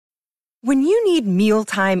When you need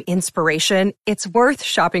mealtime inspiration, it's worth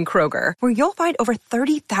shopping Kroger, where you'll find over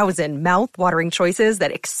 30,000 mouth-watering choices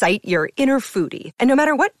that excite your inner foodie. And no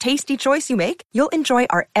matter what tasty choice you make, you'll enjoy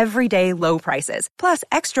our everyday low prices, plus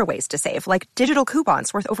extra ways to save, like digital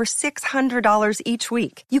coupons worth over $600 each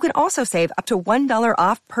week. You can also save up to $1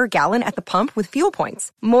 off per gallon at the pump with fuel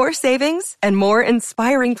points. More savings and more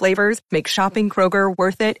inspiring flavors make shopping Kroger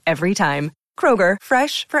worth it every time. Kroger,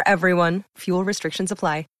 fresh for everyone. Fuel restrictions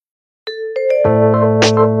apply.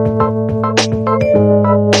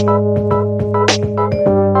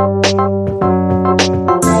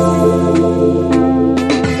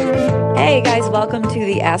 Hey guys, welcome to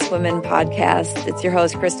the Ask Women podcast. It's your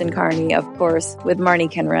host, Kristen Carney, of course, with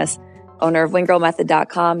Marnie Kinrys, owner of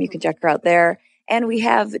winggirlmethod.com. You can check her out there. And we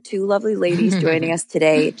have two lovely ladies joining us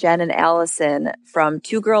today, Jen and Allison from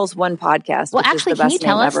Two Girls, One Podcast, which is the best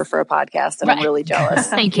name ever for a podcast. And I'm really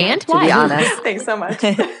jealous. You can't? To be honest. Thanks so much.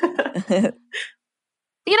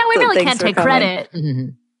 We really can't take credit.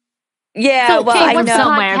 Yeah, so, well, I know.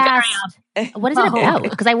 Somewhere. What is it about?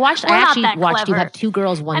 Because I actually watched you have Two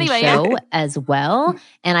Girls, One Show as well.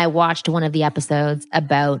 And I watched one of the episodes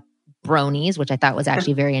about bronies, which I thought was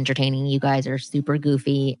actually very entertaining. You guys are super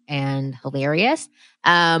goofy and hilarious.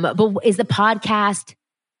 But is the podcast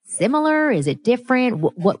similar? Is it different?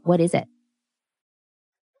 What is it?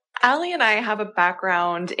 Allie and I have a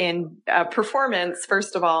background in performance,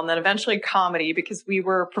 first of all, and then eventually comedy, because we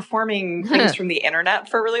were performing things from the internet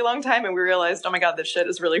for a really long time. And we realized, oh my God, this shit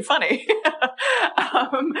is really funny.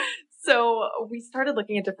 So we started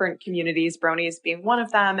looking at different communities, bronies being one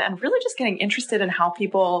of them, and really just getting interested in how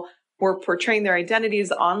people were portraying their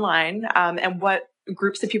identities online, and what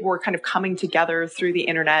groups of people were kind of coming together through the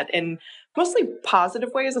internet in mostly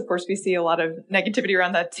positive ways. Of course, we see a lot of negativity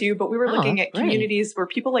around that too, but we were looking at communities where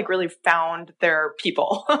people like really found their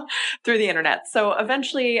people through the internet. So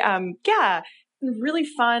eventually, really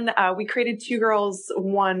fun. We created Two Girls,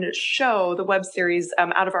 One Show, the web series,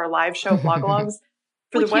 out of our live show Blogalogs.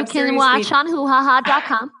 Which the web you can watch on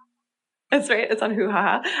hoohaha.com. That's right. It's on Hoo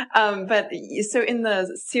Ha Ha. But so in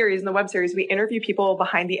the web series, we interview people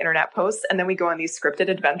behind the internet posts, and then we go on these scripted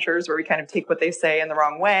adventures where we kind of take what they say in the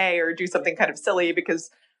wrong way or do something kind of silly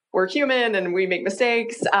because we're human and we make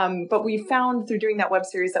mistakes. But we found through doing that web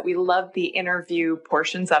series that we loved the interview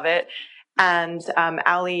portions of it. And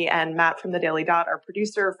Allie and Matt from the Daily Dot, our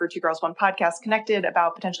producer for Two Girls, One Podcast, connected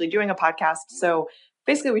about potentially doing a podcast. So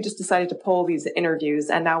basically, we just decided to pull these interviews,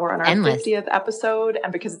 and now we're on our 50th episode.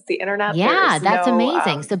 And because it's the internet, that's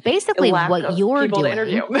amazing. So basically, what you're doing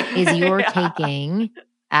is you're taking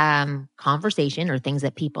conversation or things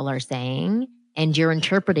that people are saying, and you're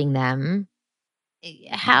interpreting them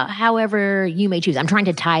however you may choose. I'm trying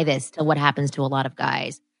to tie this to what happens to a lot of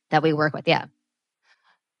guys that we work with. Yeah.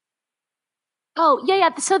 Oh,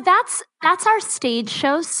 yeah. So that's our stage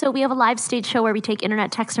show. So we have a live stage show where we take internet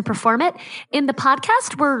text to perform it. In the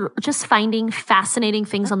podcast, we're just finding fascinating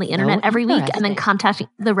things on the internet every week and then contacting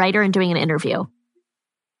the writer and doing an interview.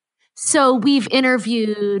 So we've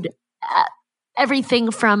interviewed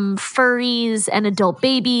everything from furries and adult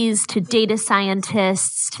babies to data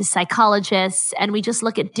scientists to psychologists. And we just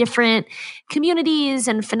look at different communities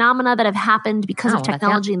and phenomena that have happened because of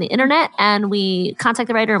technology and the internet. And we contact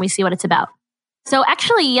the writer and we see what it's about. So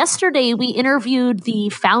actually yesterday we interviewed the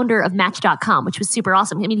founder of Match.com, which was super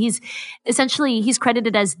awesome. I mean, he's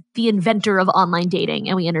credited as the inventor of online dating,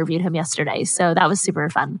 and we interviewed him yesterday. So that was super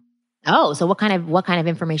fun. Oh, so what kind of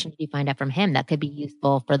information did you find out from him that could be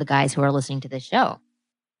useful for the guys who are listening to this show?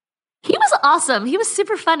 He was awesome. He was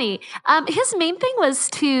super funny. His main thing was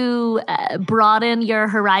to broaden your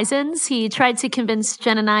horizons. He tried to convince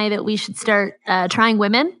Jen and I that we should start trying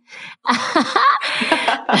women.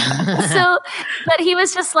 But he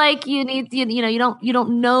was just like, you don't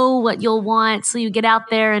know what you'll want, so you get out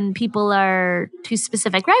there and people are too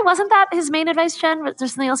specific, right? Wasn't that his main advice, Jen? Was there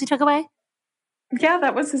something else he took away? Yeah,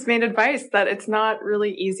 that was his main advice, that it's not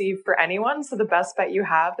really easy for anyone. So the best bet you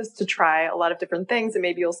have is to try a lot of different things, and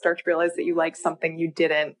maybe you'll start to realize that you like something you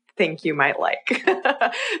didn't think you might like.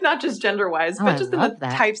 Not just gender-wise, but just in the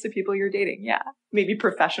types of people you're dating. Yeah. Maybe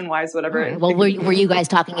profession-wise, whatever. Right. Well, were you guys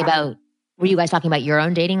talking about your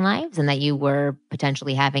own dating lives and that you were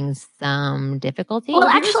potentially having some difficulty? Well,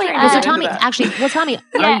 actually, tell me.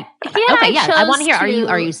 Yeah, I want to hear.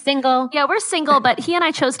 Are you single? Yeah, we're single, but he and I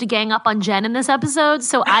chose to gang up on Jen in this episode,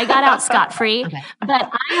 so I got out scot-free. Okay.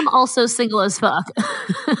 But I am also single as fuck.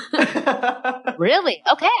 Really?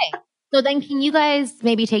 Okay. So then, can you guys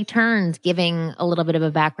maybe take turns giving a little bit of a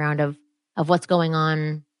background of what's going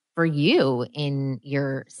on for you in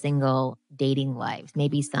your single dating lives?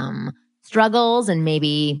 Maybe some struggles and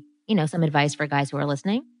maybe, some advice for guys who are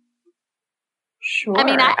listening? Sure. I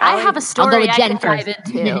mean, I have a story I'll go with Jen I can dive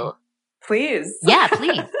into. Please. Yeah,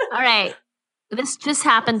 please. All right. This just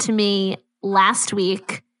happened to me last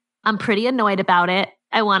week. I'm pretty annoyed about it.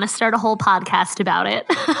 I want to start a whole podcast about it.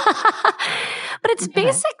 But it's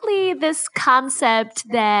basically this concept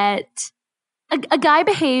that a guy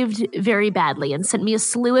behaved very badly and sent me a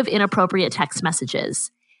slew of inappropriate text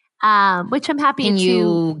messages, which I'm happy Can to.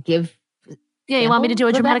 you give? Yeah, you want me to do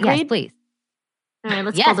a dramatic read? Yes, please. All right,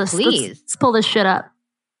 let's Yes, pull this. please. Let's pull this shit up.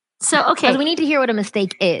 So, okay. Because we need to hear what a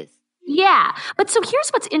mistake is. Yeah. But so here's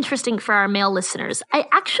what's interesting for our male listeners. I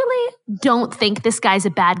actually don't think this guy's a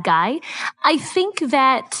bad guy. I think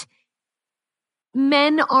that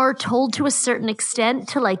men are told to a certain extent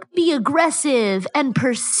to like be aggressive and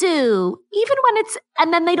pursue, even when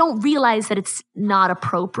and then they don't realize that it's not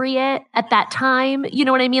appropriate at that time. You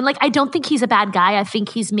know what I mean? Like, I don't think he's a bad guy. I think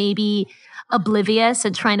he's maybe oblivious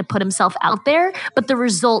and trying to put himself out there, but the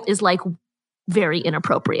result is like very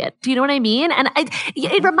inappropriate. Do you know what I mean? And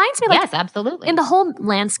it reminds me, like, yes, absolutely. In the whole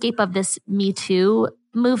landscape of this Me Too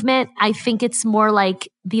movement, I think it's more like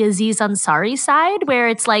the Aziz Ansari side, where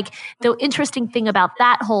it's like the interesting thing about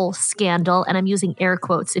that whole scandal, and I'm using air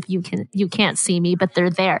quotes if you can't see me, but they're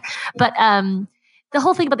there. But the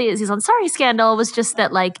whole thing about the Aziz Ansari scandal was just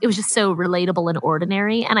that, like, it was just so relatable and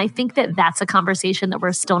ordinary. And I think that that's a conversation that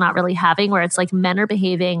we're still not really having, where it's like men are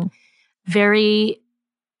behaving very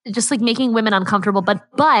just like making women uncomfortable, but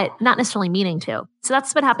not necessarily meaning to. So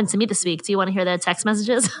that's what happened to me this week. Do you want to hear the text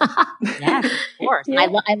messages? Yes, of course. Yeah.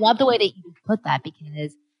 I love the way that you put that,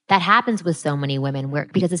 because that happens with so many women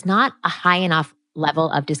because it's not a high enough level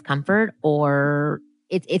of discomfort, or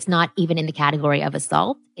it's not even in the category of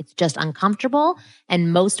assault. It's just uncomfortable.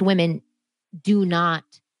 And most women do not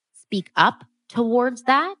speak up towards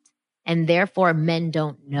that. And therefore men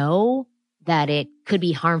don't know that it could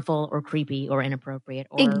be harmful or creepy or inappropriate.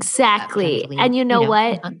 Or exactly. And you know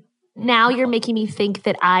what? Now you're making me think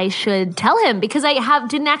that I should tell him, because I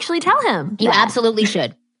didn't actually tell him. You absolutely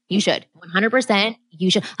should. You should. 100%. You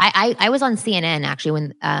should. I was on CNN actually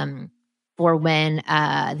when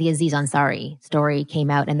the Aziz Ansari story came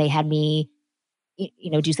out, and they had me,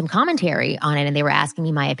 do some commentary on it, and they were asking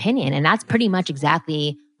me my opinion. And that's pretty much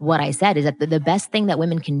exactly what I said, is that the best thing that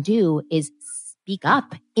women can do is speak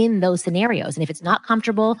up in those scenarios. And if it's not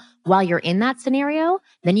comfortable while you're in that scenario,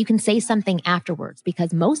 then you can say something afterwards.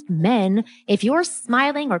 Because most men, if you're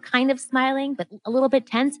smiling or kind of smiling, but a little bit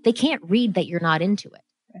tense, they can't read that you're not into it.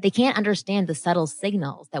 They can't understand the subtle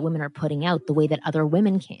signals that women are putting out the way that other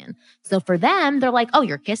women can. So for them, they're like, oh,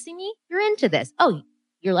 you're kissing me? You're into this. Oh,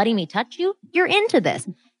 you're letting me touch you? You're into this.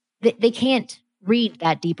 They can't read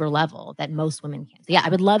that deeper level that most women can. So yeah, I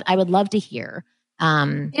would love to hear.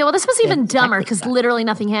 Well, this was even dumber because literally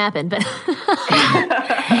nothing happened. But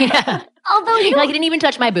yeah. Although you didn't even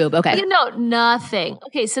touch my boob. Okay. Nothing.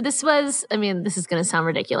 Okay, so this was, this is going to sound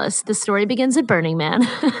ridiculous. The story begins at Burning Man.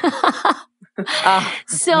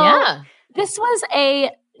 This was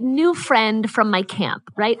a new friend from my camp,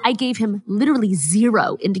 right? I gave him literally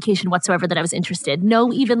zero indication whatsoever that I was interested.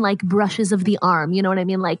 No, even like brushes of the arm. You know what I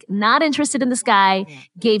mean? Like, not interested in this guy,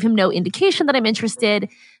 gave him no indication that I'm interested,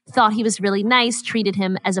 thought he was really nice, treated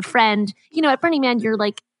him as a friend. At Burning Man, you're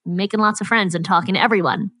like making lots of friends and talking to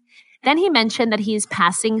everyone. Then he mentioned that he's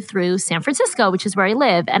passing through San Francisco, which is where I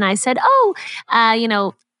live. And I said,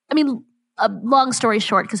 long story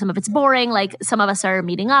short, because some of it's boring, like some of us are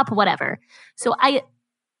meeting up, whatever. So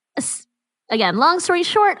long story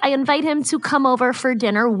short, I invite him to come over for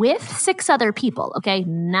dinner with 6 other people. Okay.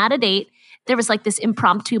 Not a date. There was like this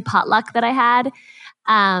impromptu potluck that I had.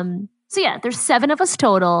 There's 7 of us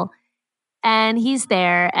total, and he's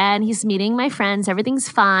there and he's meeting my friends. Everything's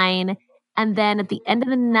fine. And then at the end of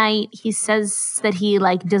the night, he says that he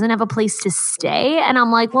like doesn't have a place to stay. And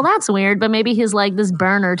I'm like, well, that's weird, but maybe he's like this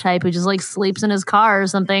burner type who just like sleeps in his car or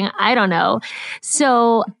something. I don't know.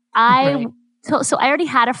 So So I already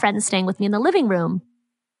had a friend staying with me in the living room.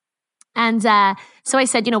 And so I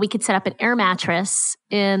said, we could set up an air mattress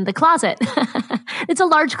in the closet. It's a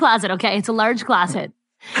large closet, okay? It's a large closet.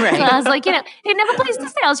 Right. So I was like, he didn't have a place to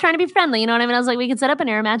stay. I was trying to be friendly, you know what I mean? I was like, we could set up an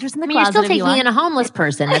air mattress in the closet. You're still taking in a homeless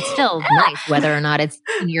person. That's still nice, whether or not it's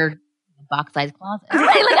in your box-sized closet.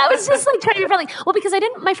 Right, like I was just like trying to be friendly. Well, because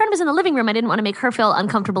my friend was in the living room. I didn't want to make her feel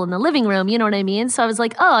uncomfortable in the living room. You know what I mean? So I was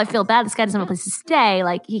like, oh, I feel bad. This guy doesn't have a place to stay.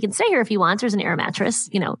 Like, he can stay here if he wants. There's an air mattress,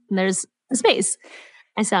 and there's a space.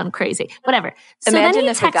 I sound crazy. Whatever. So imagine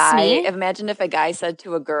if a guy said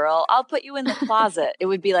to a girl, I'll put you in the closet. It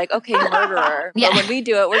would be like, okay, murderer. Yeah. But when we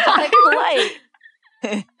do it, we're just like polite.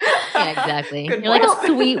 Yeah, exactly. You're like a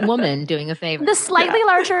sweet woman doing a favor. The slightly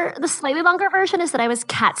longer version is that I was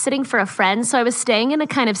cat sitting for a friend. So I was staying in a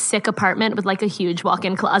kind of sick apartment with like a huge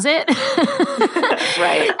walk-in closet.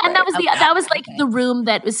 Right. And that was like the room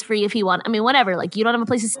that was free if you want. I mean, whatever. Like you don't have a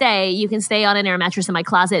place to stay. You can stay on an air mattress in my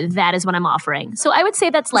closet. That is what I'm offering. So I would say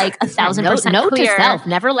that's like 1,000% Note clear. to self,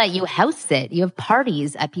 never let you house sit. You have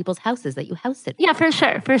parties at people's houses that you house sit. Yeah, for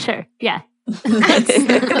sure. Yeah. That's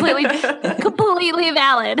completely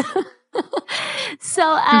valid. So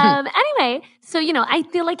anyway, so I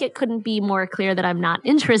feel like it couldn't be more clear that I'm not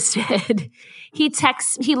interested. He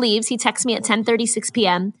leaves. He texts me at 10:36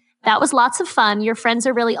 p.m. That was lots of fun. Your friends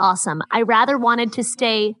are really awesome. I rather wanted to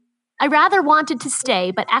stay,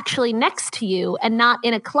 but actually next to you and not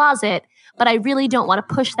in a closet. But I really don't want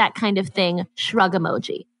to push that kind of thing. Shrug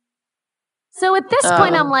emoji. So at this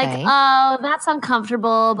point, I'm like, oh, that's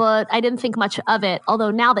uncomfortable, but I didn't think much of it.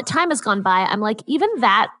 Although now that time has gone by, I'm like, even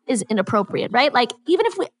that is inappropriate, right? Like, even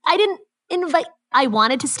if I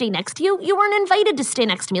wanted to stay next to you, you weren't invited to stay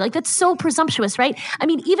next to me. Like, that's so presumptuous, right? I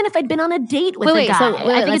mean, even if I'd been on a date with a guy,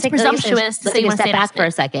 I think it's presumptuous to say you want to stay back for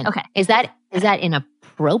a second. Okay. Is that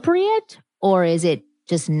inappropriate, or is it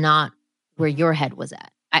just not where your head was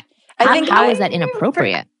at? How is that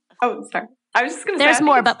inappropriate? Oh, sorry. I was just going to say, there's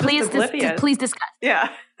more, but please discuss. Yeah.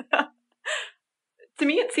 To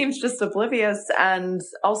me, it seems just oblivious. And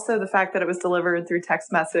also the fact that it was delivered through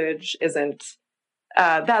text message isn't,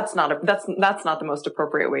 that's not the most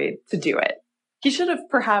appropriate way to do it. He should have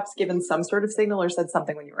perhaps given some sort of signal or said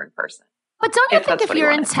something when you were in person. But don't you think if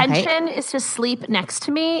your intention is to sleep next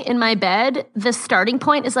to me in my bed, the starting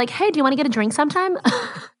point is like, hey, do you want to get a drink sometime?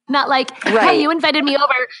 Not like, hey, you invited me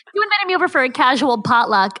over for a casual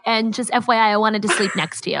potluck and just FYI, I wanted to sleep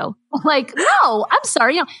next to you. Like, no, I'm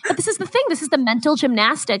sorry. But this is the thing. This is the mental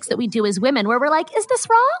gymnastics that we do as women where we're like, is this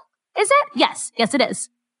wrong? Is it? Yes, it is.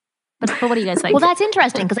 But what do you guys think? Well, that's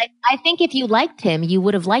interesting because I think if you liked him, you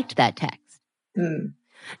would have liked that text. No,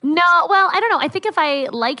 well, I don't know. I think if I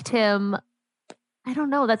liked him, I don't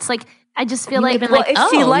know. That's like, I just feel like, if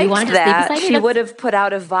she liked that, she would have put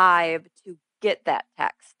out a vibe to get that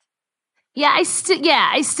text. Yeah, I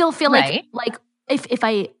still feel like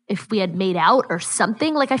if we had made out or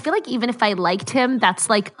something, like I feel like even if I liked him, that's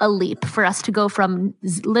like a leap for us to go from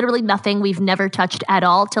literally nothing we've never touched at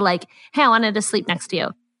all to like, hey, I wanted to sleep next to you.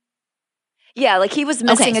 Yeah, like he was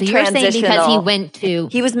missing a transitional.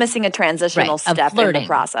 Because he was missing a transitional step in the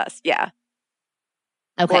process. Yeah.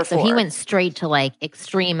 Okay, so he went straight to like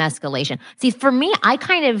extreme escalation. See, for me, I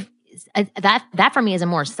kind of that for me is a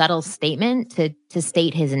more subtle statement to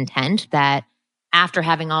state his intent that after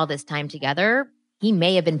having all this time together, he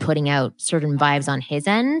may have been putting out certain vibes on his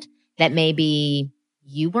end that maybe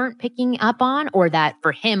you weren't picking up on, or that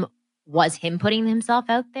for him was him putting himself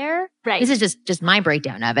out there. Right. This is just my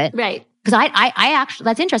breakdown of it. Right. Because I actually,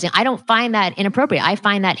 that's interesting. I don't find that inappropriate. I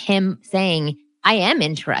find that him saying, I am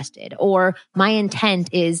interested, or my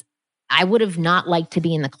intent is, I would have not liked to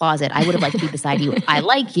be in the closet. I would have liked to be beside you. I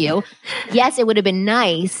like you. Yes, it would have been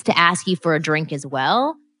nice to ask you for a drink as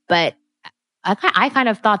well, but I kind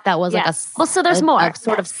of thought that was like so there's more. A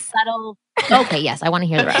sort of subtle. Okay, yes, I want to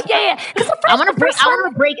hear the rest. Yeah. I want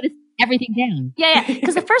to break everything down. Yeah.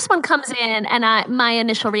 Because the first one comes in, and my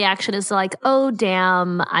initial reaction is like, "Oh,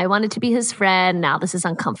 damn! I wanted to be his friend. Now this is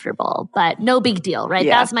uncomfortable, but no big deal, right?"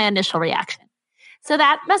 Yeah. That's my initial reaction. So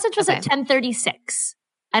that message was at 10:36.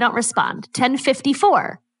 I don't respond.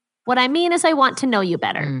 10:54. What I mean is I want to know you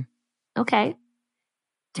better. Okay.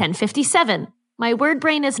 10:57. My word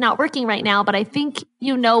brain is not working right now, but I think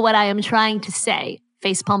you know what I am trying to say.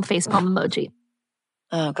 Facepalm emoji.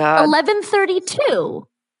 Oh, God. 11:32.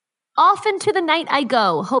 Off into the night I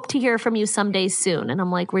go. Hope to hear from you someday soon. And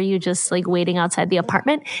I'm like, were you just like waiting outside the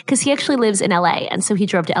apartment? Because he actually lives in LA. And so he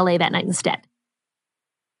drove to LA that night instead.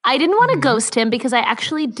 I didn't want to ghost him because I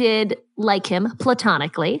actually did like him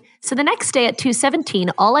platonically. So the next day at 2:17,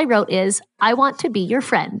 all I wrote is, I want to be your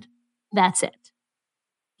friend. That's it.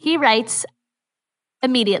 He writes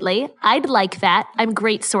immediately, I'd like that. I'm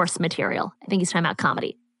great source material. I think he's talking about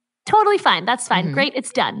comedy. Totally fine. That's fine. Great.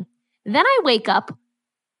 It's done. Then I wake up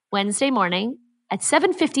Wednesday morning at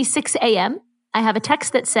 7:56 a.m. I have a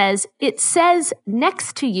text that says, it says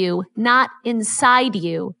next to you, not inside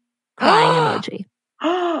you. Crying emoji.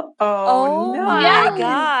 Oh no. My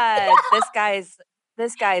God.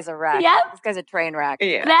 This guy's a wreck. Yep. This guy's a train wreck.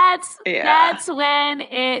 Yeah. That's when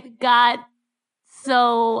it got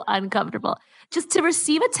so uncomfortable. Just to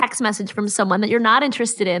receive a text message from someone that you're not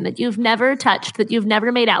interested in, that you've never touched, that you've never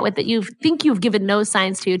made out with, that you think you've given no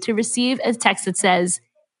signs to receive a text that says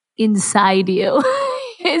inside you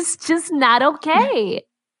is just not okay.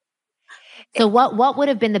 So what would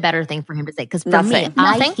have been the better thing for him to say? Because for me,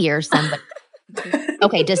 I hear somebody.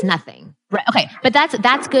 Okay, just nothing. Right. Okay, but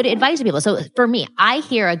that's good advice to people. So for me, I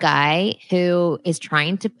hear a guy who is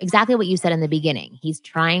trying to, exactly what you said in the beginning. He's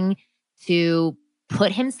trying to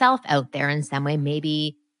put himself out there in some way,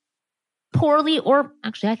 maybe poorly, or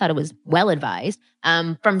actually I thought it was well advised,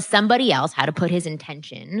 from somebody else, how to put his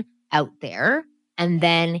intention out there. And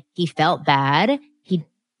then he felt bad. He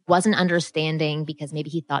wasn't understanding because maybe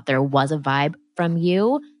he thought there was a vibe from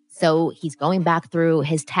you. So he's going back through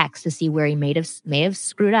his text to see where he may have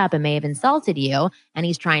screwed up and may have insulted you, and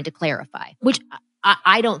he's trying to clarify, which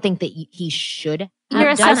I don't think that he should. Your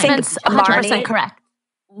assessment's 100% correct.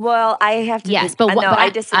 Well, I have to. Yes, I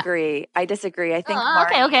disagree. I disagree. I think.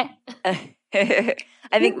 Okay.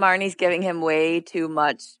 I think Marnie's giving him way too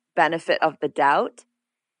much benefit of the doubt.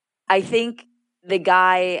 I think the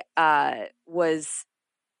guy was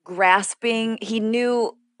grasping. He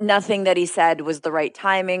knew nothing that he said was the right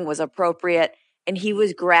timing, was appropriate, and he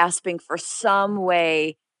was grasping for some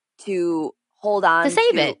way to hold on to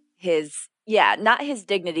save it. Not his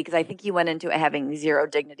dignity, because I think he went into it having zero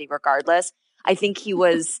dignity regardless. I think he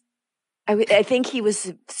was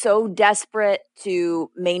so desperate to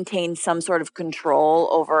maintain some sort of control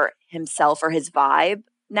over himself or his vibe.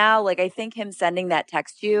 Now, like, I think him sending that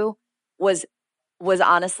text to you was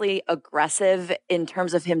honestly aggressive in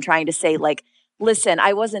terms of him trying to say, like, listen,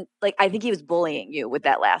 I think he was bullying you with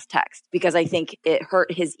that last text, because I think it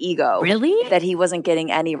hurt his ego. Really? That he wasn't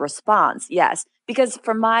getting any response. Yes. Because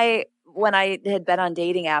when I had been on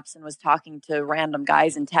dating apps and was talking to random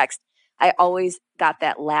guys in text, I always got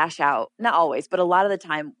that lash out. Not always, but a lot of the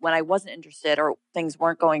time when I wasn't interested or things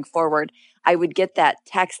weren't going forward, I would get that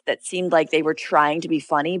text that seemed like they were trying to be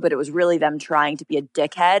funny, but it was really them trying to be a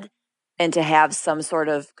dickhead and to have some sort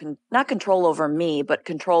of, not control over me, but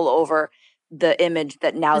control over the image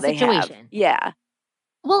that now they have. Yeah.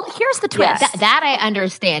 Well, here's the twist. Yes. That I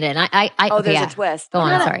understand it. And there's a twist. Go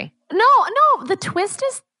on, sorry. No. The twist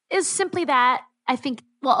is simply that I think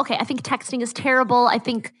texting is terrible. I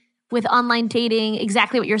think with online dating,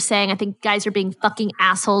 exactly what you're saying. I think guys are being fucking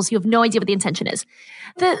assholes. You have no idea what the intention is.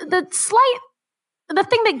 The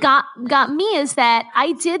thing that got me is that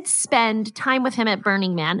I did spend time with him at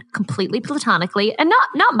Burning Man, completely platonically, and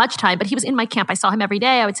not much time, but he was in my camp. I saw him every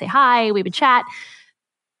day. I would say hi. We would chat.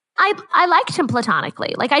 I liked him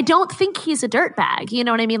platonically. Like, I don't think he's a dirtbag. You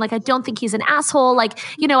know what I mean? Like, I don't think he's an asshole. Like,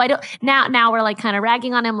 I don't. Now we're like kind of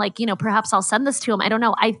ragging on him. Like, perhaps I'll send this to him. I don't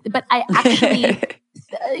know. But I actually.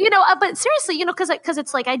 But seriously, because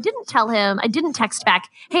it's like I didn't tell him. I didn't text back,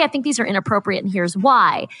 hey, I think these are inappropriate and here's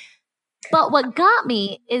why. But what got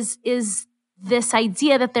me is this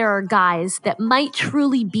idea that there are guys that might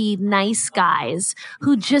truly be nice guys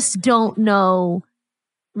who just don't know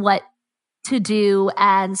what to do.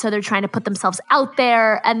 And so they're trying to put themselves out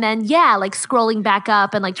there and then, like scrolling back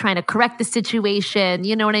up and like trying to correct the situation.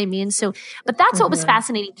 You know what I mean? So, but that's what was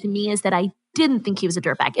fascinating to me, is that I didn't think he was a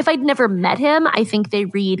dirtbag. If I'd never met him, I think they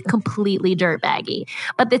read completely dirtbaggy.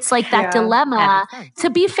 But it's like that dilemma, to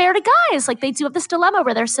be fair to guys, like they do have this dilemma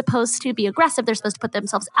where they're supposed to be aggressive. They're supposed to put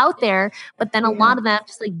themselves out there, but then a lot of them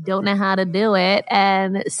just like don't know how to do it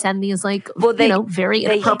and send these like, very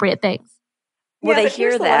inappropriate things. Well, they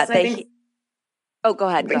hear that. Go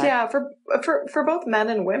ahead. Yeah, for both men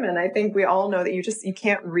and women, I think we all know that you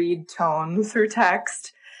can't read tone through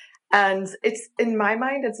text. And it's, in my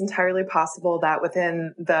mind, it's entirely possible that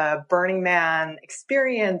within the Burning Man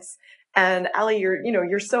experience, and Allie,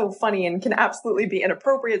 you're so funny and can absolutely be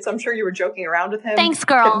inappropriate. So I'm sure you were joking around with him. Thanks,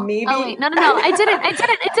 girl. Maybe. Oh, wait, no. I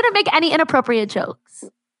didn't make any inappropriate jokes.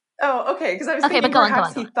 Oh, okay. Because I was thinking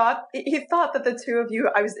perhaps he thought that the two of you,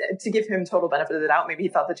 to give him total benefit of the doubt, maybe he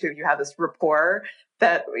thought the two of you had this rapport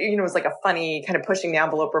that, was like a funny kind of pushing the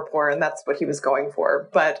envelope rapport, and that's what he was going for.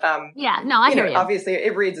 But I hear you. Obviously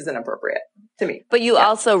it reads as inappropriate to me. But you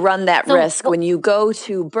also run that risk when you go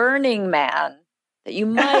to Burning Man that you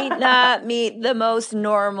might not meet the most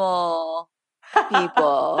normal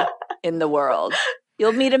people in the world.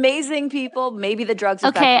 You'll meet amazing people. Maybe the drugs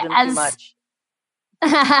affected them too much.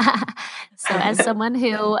 So as someone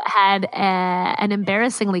who had an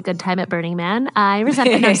embarrassingly good time at Burning Man, I resent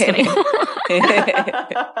it. No, I'm just kidding.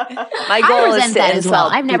 My goal is to that as well.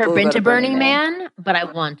 I've never been to Burning Man, but I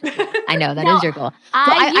want to. I know that is your goal.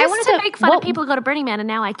 I used to make fun of people who go to Burning Man, and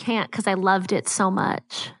now I can't because I loved it so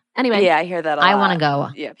much. Anyway. Yeah, I hear that a lot. I want to go.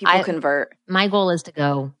 Yeah, people convert. My goal is to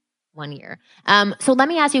go 1 year. So let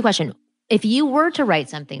me ask you a question. If you were to write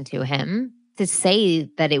something to him to say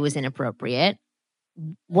that it was inappropriate,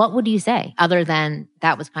 what would you say other than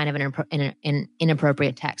that was kind of an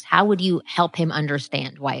inappropriate text? How would you help him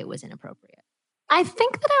understand why it was inappropriate? I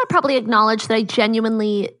think that I would probably acknowledge that I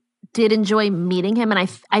genuinely did enjoy meeting him. And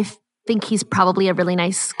I think he's probably a really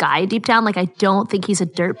nice guy deep down. Like, I don't think he's a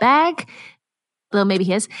dirtbag, though maybe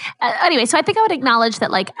he is. Anyway, so I think I would acknowledge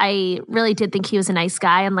that, like, I really did think he was a nice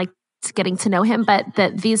guy and, like, getting to know him, but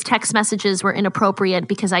that these text messages were inappropriate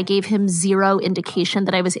because I gave him zero indication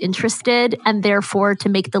that I was interested, and therefore to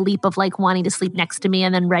make the leap of like wanting to sleep next to me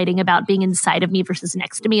and then writing about being inside of me versus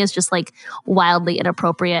next to me is just like wildly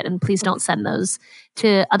inappropriate. And please don't send those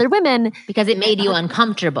to other women because it made you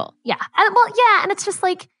uncomfortable. Yeah. And it's just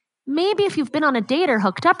like, maybe if you've been on a date or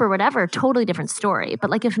hooked up or whatever, totally different story. But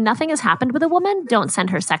like if nothing has happened with a woman, don't send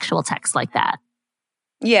her sexual texts like that.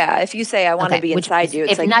 Yeah, if you say I want to be inside you,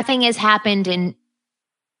 it's if nothing has happened in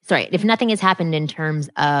terms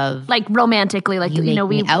of like romantically, like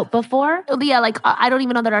we out before. Yeah, like I don't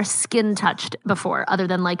even know that our skin touched before, other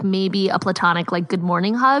than like maybe a platonic like good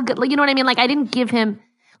morning hug. Like, you know what I mean? Like I didn't give him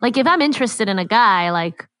like if I'm interested in a guy,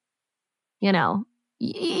 like you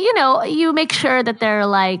make sure that they're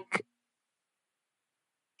like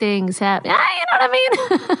things happen. You know what I mean?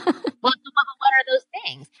 Well, what are those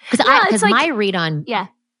things? Because my read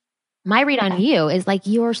on you is like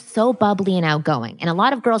you're so bubbly and outgoing, and a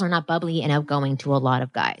lot of girls are not bubbly and outgoing to a lot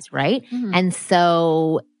of guys, right? Mm-hmm. And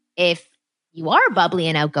so if you are bubbly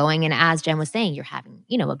and outgoing, and as Jen was saying, you're having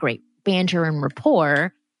a great banter and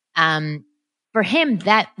rapport, for him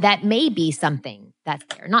that may be something that's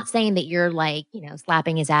there. Not saying that you're like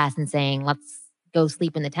slapping his ass and saying let's go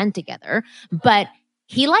sleep in the tent together, but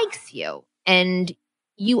he likes you and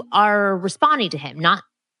you are responding to him, not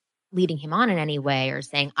leading him on in any way or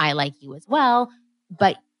saying, I like you as well,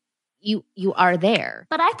 but you are there.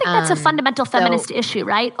 But I think that's a fundamental feminist issue,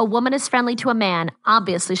 right? A woman is friendly to a man.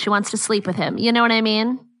 Obviously, she wants to sleep with him. You know what I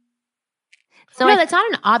mean? So no, that's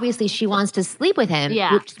not an obviously she wants to sleep with him,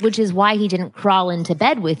 which is why he didn't crawl into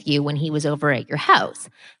bed with you when he was over at your house.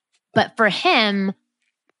 But for him,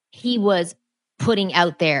 he was putting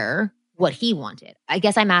out there what he wanted. I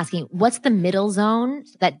guess I'm asking, what's the middle zone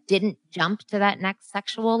that didn't jump to that next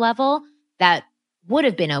sexual level that would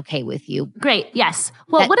have been okay with you? Great. Yes.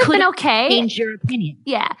 Well, it would have been okay. Change your opinion.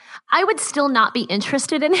 Yeah. I would still not be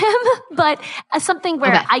interested in him, but as something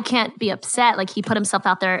where I can't be upset. Like he put himself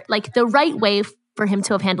out there. Like the right way for him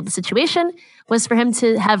to have handled the situation was for him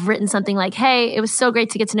to have written something like, hey, it was so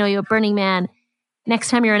great to get to know you at Burning Man. Next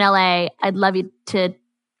time you're in LA, I'd love you to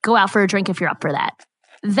go out for a drink if you're up for that.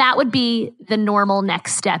 That would be the normal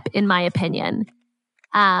next step, in my opinion.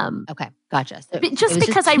 Okay, gotcha. So just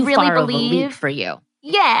because I really believe for you,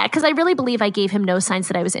 because I really believe I gave him no signs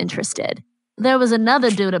that I was interested. There was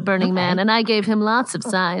another dude at Burning Man, and I gave him lots of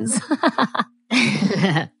signs.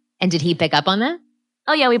 And did he pick up on that?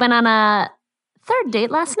 Oh yeah, we went on a third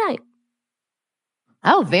date last night.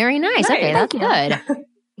 Oh, very nice. Right, okay, that's good.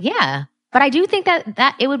 Yeah, but I do think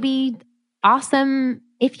that it would be awesome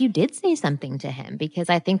if you did say something to him, because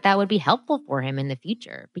I think that would be helpful for him in the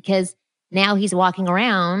future, because now he's walking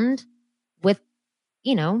around with,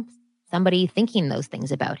 somebody thinking those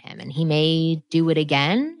things about him, and he may do it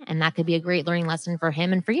again. And that could be a great learning lesson for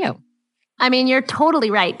him and for you. I mean, you're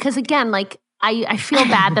totally right. Because again, like I feel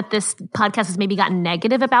bad that this podcast has maybe gotten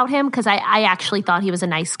negative about him, because I actually thought he was a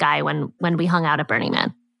nice guy when we hung out at Burning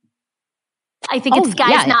Man. I think it's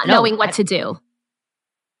guys not knowing what to do.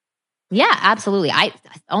 Yeah, absolutely.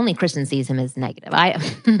 Only Kristen sees him as negative.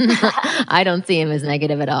 I don't see him as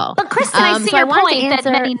negative at all. But Kristen, I see your point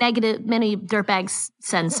that many dirtbags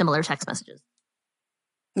send similar text messages.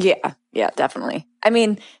 Yeah, definitely. I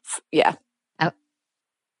mean, yeah. What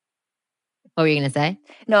were you going to say?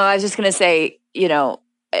 No, I was just going to say,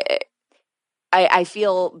 I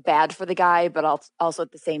feel bad for the guy, but also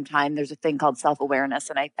at the same time, there's a thing called self-awareness,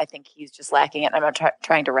 and I think he's just lacking it. I'm not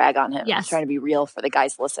trying to rag on him. Yes. I'm trying to be real for the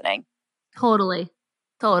guys listening. Totally.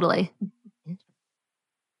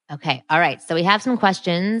 Okay. All right. So we have some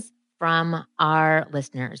questions from our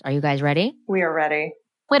listeners. Are you guys ready? We are ready.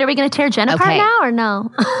 Wait, are we going to tear Jen apart now or no?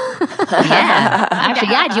 Yeah.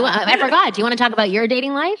 Actually, yeah. I forgot. Do you want to talk about your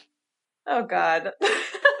dating life? Oh, God.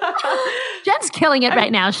 Jen's killing it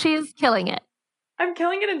right now. She's killing it. I'm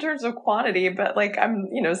killing it in terms of quantity, but like I'm,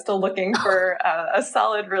 still looking for a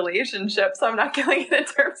solid relationship. So I'm not killing it in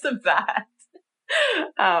terms of that.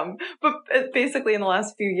 But basically in the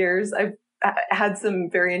last few years, I've had some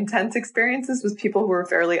very intense experiences with people who were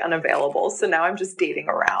fairly unavailable. So now I'm just dating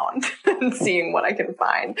around and seeing what I can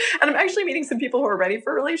find. And I'm actually meeting some people who are ready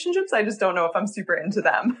for relationships. I just don't know if I'm super into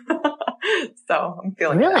them. So I'm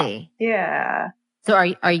feeling really? Yeah. So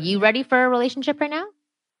are you ready for a relationship right now?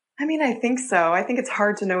 I mean, I think so. I think it's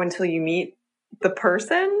hard to know until you meet the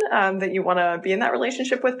person that you want to be in that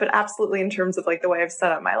relationship with, but absolutely in terms of like the way I've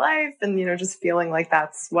set up my life and, you know, just feeling like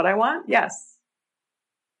that's what I want. Yes.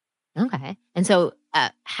 Okay. And so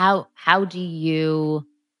how do you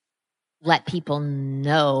let people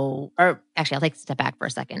know, or actually I'll take a step back for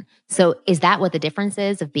a second. So is that what the difference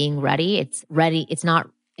is of being ready? It's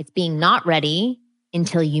being not ready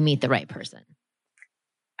until you meet the right person.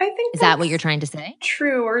 I think is that what you're trying to say?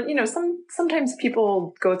 True. Or, you know, sometimes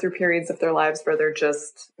people go through periods of their lives where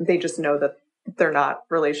they just know that they're not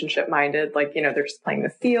relationship minded. Like, you know, they're just playing the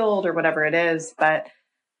field or whatever it is. But,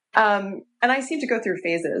 and I seem to go through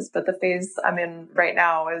phases, but the phase I'm in right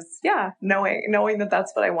now is, knowing that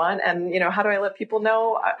that's what I want. And, you know, how do I let people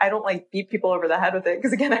know? I don't like beat people over the head with it.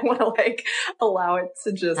 Because again, I want to like allow it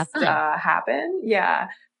to just happen. Yeah.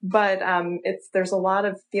 But, there's a lot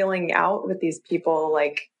of feeling out with these people,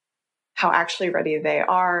 like how actually ready they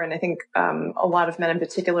are. And I think, a lot of men in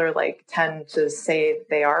particular, like tend to say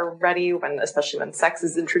they are ready especially when sex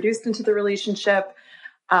is introduced into the relationship.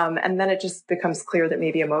 And then it just becomes clear that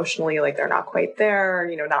maybe emotionally, like they're not quite there,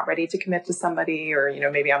 you know, not ready to commit to somebody, or, you know,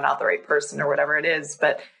 maybe I'm not the right person or whatever it is.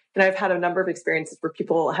 But, you know, I've had a number of experiences where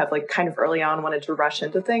people have like kind of early on wanted to rush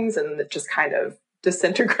into things and it just kind of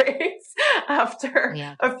disintegrates after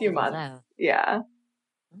a few months. Yeah.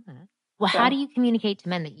 Okay. Well, how do you communicate to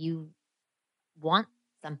men that you want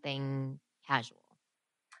something casual?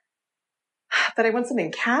 That I want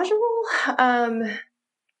something casual?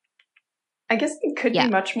 I guess we could be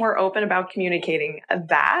much more open about communicating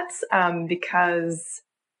that, because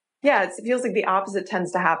it feels like the opposite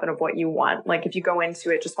tends to happen of what you want. Like if you go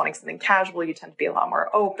into it just wanting something casual, you tend to be a lot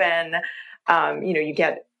more open. You know, you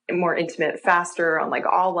get more intimate faster on like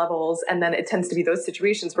all levels. And then it tends to be those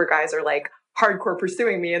situations where guys are like hardcore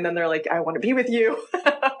pursuing me. And then they're like, I want to be with you.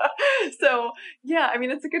 So I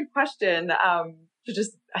mean, it's a good question.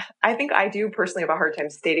 I think I do personally have a hard time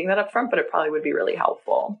stating that up front, but it probably would be really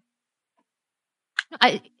helpful.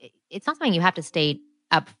 It's not something you have to state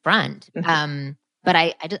up front. But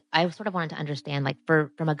I sort of wanted to understand, like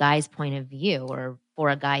from a guy's point of view, or for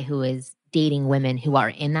a guy who is dating women who are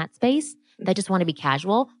in that space that just want to be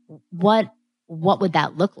casual, what would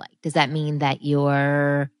that look like? Does that mean that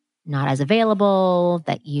you're not as available,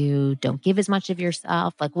 that you don't give as much of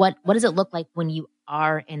yourself? Like what does it look like when you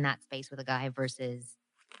are in that space with a guy versus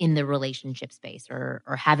in the relationship space, or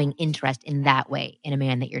having interest in that way in a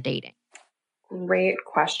man that you're dating? Great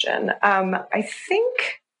question. I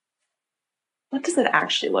think, what does it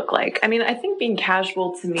actually look like? I mean, I think being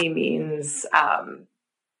casual to me means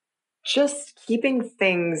just keeping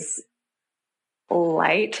things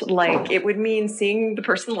light. Like it would mean seeing the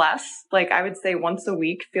person less. Like I would say once a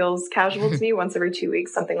week feels casual to me, once every 2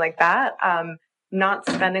 weeks, something like that. Not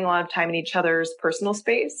spending a lot of time in each other's personal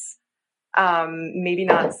space. Maybe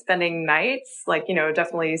not spending nights, like, you know,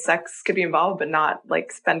 definitely sex could be involved, but not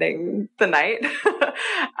like spending the night.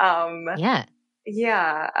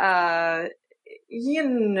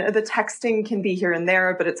 The texting can be here and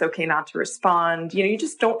there, but it's okay not to respond. You know, you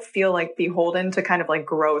just don't feel like beholden to kind of like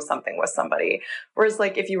grow something with somebody. Whereas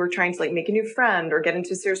like if you were trying to like make a new friend or get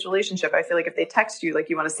into a serious relationship, I feel like if they text you, like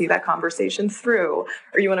you want to see that conversation through,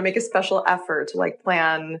 or you want to make a special effort to like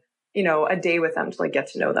plan, you know, a day with them to like get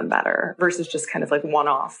to know them better versus just kind of like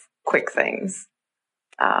one-off quick things.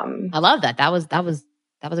 I love that. That was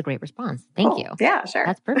a great response. Thank you. Yeah, sure.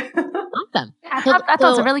 That's perfect. Awesome. I thought that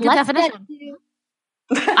was a really good definition.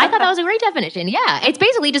 I thought that was a great definition. Yeah. It's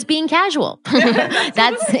basically just being casual.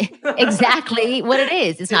 That's exactly what it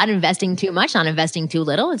is. It's not investing too much, not investing too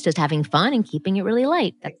little. It's just having fun and keeping it really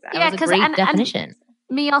light. That was a great definition.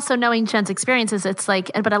 Me also knowing Jen's experiences, it's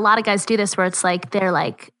like, but a lot of guys do this where it's like, they're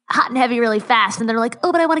like hot and heavy really fast. And they're like,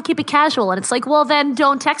 oh, but I want to keep it casual. And it's like, well, then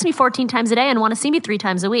don't text me 14 times a day and want to see me 3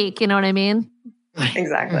 times a week. You know what I mean?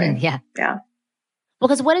 Exactly. Yeah. Yeah. Well,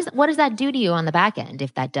 because what does that do to you on the back end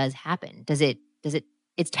if that does happen?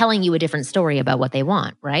 It's telling you a different story about what they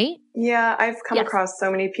want, right? Yeah, I've come across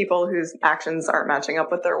so many people whose actions aren't matching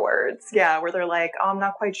up with their words. Yeah, where they're like, oh, I'm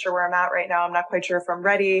not quite sure where I'm at right now. I'm not quite sure if I'm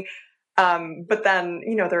ready. But then,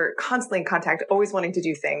 you know, they're constantly in contact, always wanting to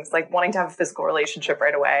do things, like wanting to have a physical relationship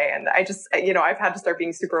right away. And I just, you know, I've had to start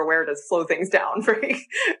being super aware to slow things down very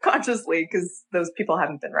consciously because those people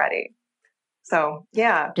haven't been ready. So,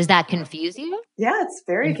 yeah. Does that confuse you? Yeah, it's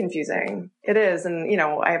very confusing. It is. And, you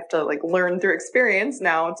know, I have to like learn through experience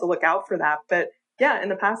now to look out for that. But yeah, in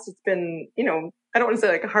the past, it's been, you know, I don't want to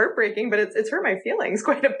say like heartbreaking, but it's hurt my feelings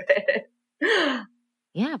quite a bit.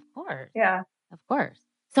 Yeah, of course. Yeah. Of course.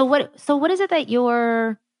 So what is it that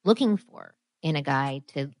you're looking for in a guy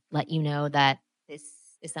to let you know that this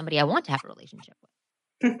is somebody I want to have a relationship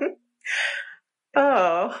with?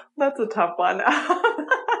 Oh, that's a tough one.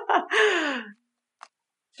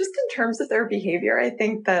 Just in terms of their behavior, I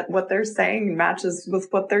think that what they're saying matches with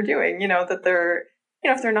what they're doing, that they're,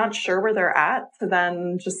 if they're not sure where they're at, to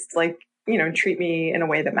then just like, treat me in a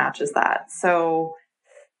way that matches that. So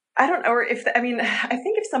I don't know. Or I think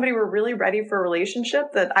if somebody were really ready for a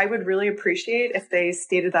relationship, that I would really appreciate if they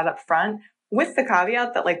stated that up front with the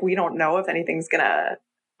caveat that like, we don't know if anything's going to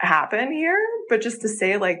happen here, but just to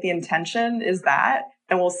say like the intention is that,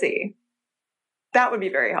 and we'll see. That would be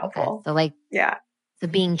very helpful. Okay. So like, yeah. So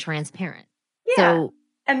being transparent. Yeah. So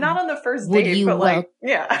and not on the first date, but like,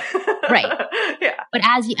 yeah. Right. Yeah. But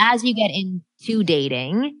as you get into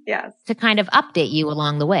dating, yes, to kind of update you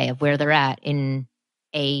along the way of where they're at in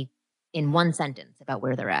one sentence about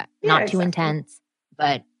where they're at. Yeah, not too intense,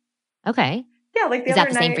 but okay. Yeah. Like is that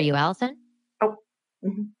the same for you, Allison? Oh,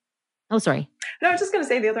 mm-hmm. Oh, sorry. No, I was just going to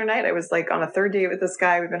say the other night I was like on a third date with this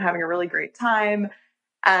guy. We've been having a really great time.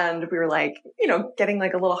 And we were like, getting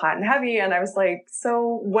like a little hot and heavy. And I was like,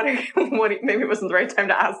 so maybe it wasn't the right time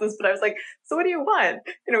to ask this, but I was like, so what do you want?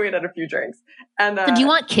 We had a few drinks. And so do you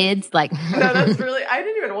want kids? Like, no, that's really, I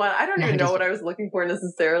don't even know what I was looking for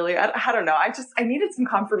necessarily. I don't know. I needed some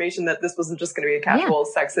confirmation that this wasn't just going to be a casual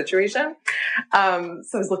sex situation. So I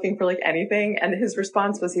was looking for like anything. And his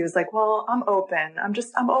response was, he was like, well, I'm open.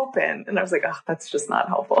 I'm open. And I was like, oh, that's just not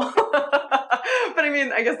helpful. But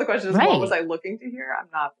I guess the question is, what was I looking to hear? I'm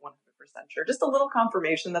not 100% sure. Just a little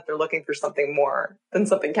confirmation that they're looking for something more than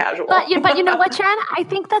something casual. But you know what, Jen? I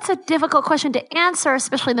think that's a difficult question to answer,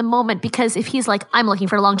 especially in the moment, because if he's like, I'm looking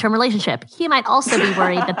for a long-term relationship, he might also be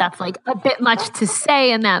worried that that's like a bit much to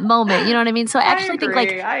say in that moment. You know what I mean? So I actually think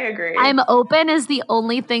like, I agree. I'm open is the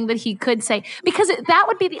only thing that he could say, because that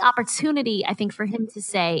would be the opportunity, I think, for him to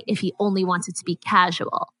say if he only wants it to be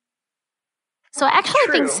casual. So I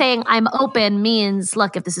actually think saying I'm open means,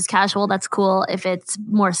 look, if this is casual, that's cool. If it's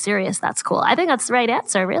more serious, that's cool. I think that's the right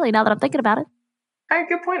answer, really, now that I'm thinking about it. All right,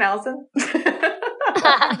 good point, Allison.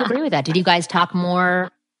 I agree with that. Did you guys talk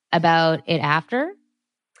more about it after?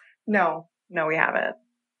 No, we haven't.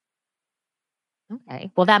 Okay.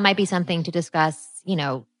 Well, that might be something to discuss,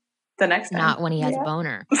 the next time. Not when he has a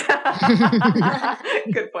boner.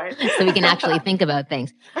 Good point. So we can actually think about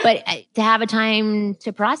things. But to have a time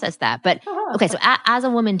to process that. But okay, so as a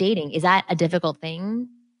woman dating, is that a difficult thing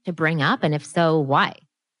to bring up? And if so, why?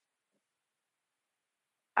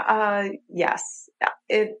 Yes.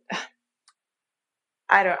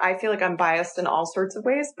 I feel like I'm biased in all sorts of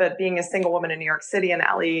ways, but being a single woman in New York City, and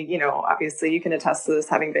Allie, obviously you can attest to this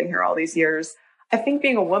having been here all these years. I think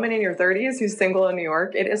being a woman in your 30s who's single in New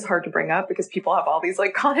York, it is hard to bring up because people have all these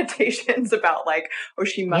like connotations about like, oh,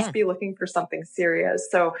 she must be looking for something serious.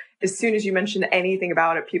 So as soon as you mention anything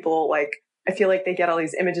about it, people like, I feel like they get all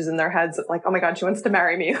these images in their heads of like, oh my God, she wants to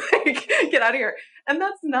marry me. Like, get out of here. And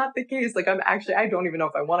that's not the case. Like, I don't even know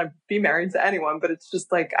if I want to be married to anyone, but it's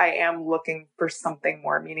just like, I am looking for something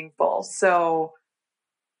more meaningful. So.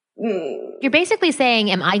 You're basically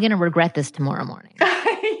saying, am I going to regret this tomorrow morning?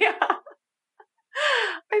 Yeah.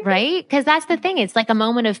 Right? Because that's the thing. It's like a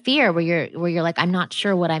moment of fear where you're like, I'm not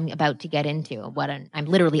sure what I'm about to get into, what I'm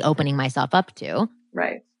literally opening myself up to.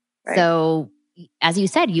 Right. So as you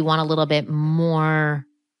said, you want a little bit more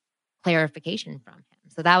clarification from him.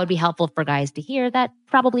 So that would be helpful for guys to hear that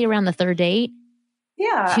probably around the third date.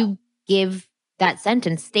 Yeah. To give that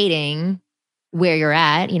sentence stating where you're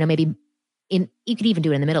at, maybe you could even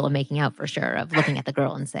do it in the middle of making out for sure, of looking at the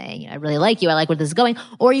girl and saying, I really like you. I like where this is going.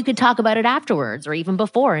 Or you could talk about it afterwards or even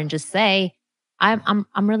before and just say, I'm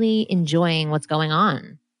really enjoying what's going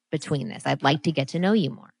on between this. I'd like to get to know you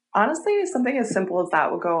more. Honestly, something as simple as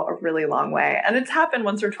that will go a really long way. And it's happened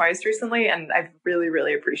once or twice recently, and I've really,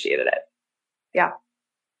 really appreciated it. Yeah.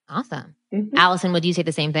 Awesome. Mm-hmm. Allison, would you say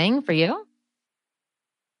the same thing for you?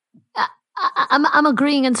 I'm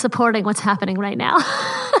agreeing and supporting what's happening right now.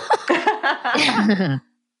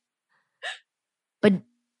 But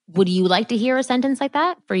would you like to hear a sentence like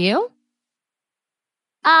that for you?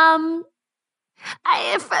 For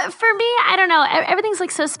me, I don't know. Everything's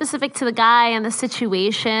like so specific to the guy and the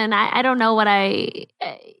situation. I don't know what I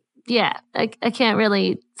can't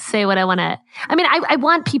really say what I want to. I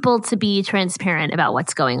want people to be transparent about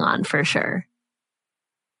what's going on for sure.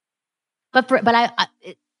 But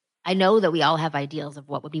I know that we all have ideals of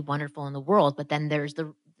what would be wonderful in the world, but then there's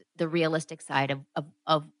the realistic side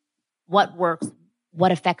of what works,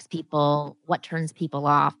 what affects people, what turns people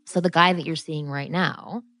off. So the guy that you're seeing right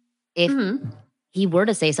now, if he were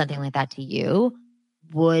to say something like that to you,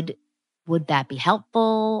 would that be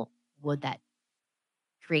helpful? Would that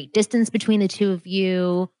create distance between the two of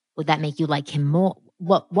you? Would that make you like him more?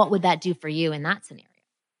 What would that do for you in that scenario?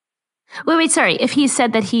 Wait, sorry. If he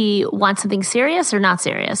said that he wants something serious or not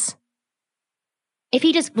serious? If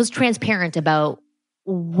he just was transparent about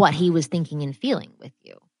what he was thinking and feeling with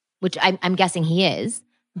you, which I'm guessing he is,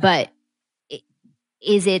 but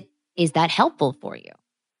is that helpful for you?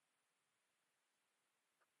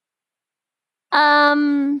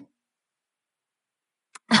 I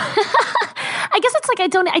guess it's like I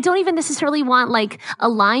don't even necessarily want like a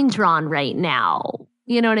line drawn right now.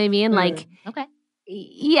 You know what I mean? Like, okay,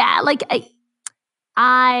 yeah, like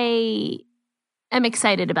I am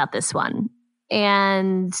excited about this one,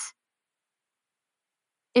 and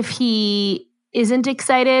if he isn't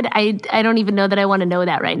excited, I don't even know that I want to know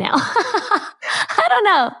that right now. I don't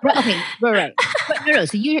know. Okay, right. But no.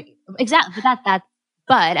 So you exactly that.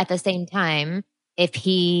 But at the same time, if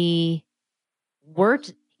he were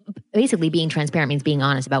basically being transparent means being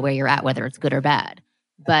honest about where you're at, whether it's good or bad.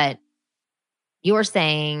 But you're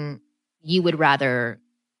saying you would rather,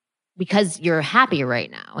 because you're happy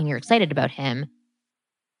right now and you're excited about him,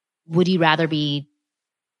 would you rather be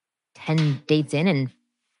 10 dates in and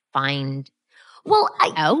find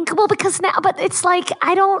out? Well, because now, but it's like,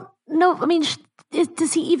 I don't know. I mean,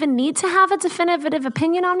 does he even need to have a definitive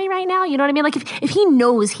opinion on me right now? You know what I mean? Like if he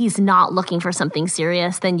knows he's not looking for something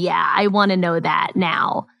serious, then yeah, I want to know that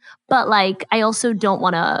now. But like, I also don't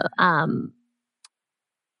want to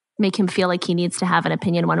make him feel like he needs to have an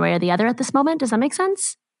opinion one way or the other at this moment. Does that make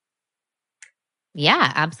sense?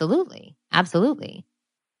 Yeah, absolutely. Absolutely.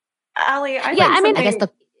 Allie, I guess the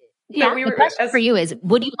question for you is,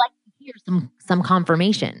 would you like to hear some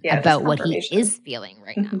confirmation about what he is feeling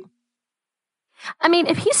right now? I mean,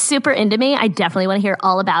 if he's super into me, I definitely want to hear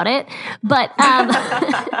all about it. But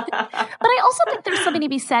but I also think there's something to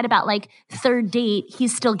be said about like third date,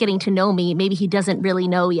 he's still getting to know me. Maybe he doesn't really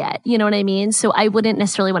know yet. You know what I mean? So I wouldn't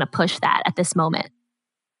necessarily want to push that at this moment.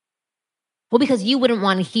 Well, because you wouldn't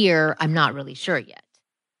want to hear, I'm not really sure yet.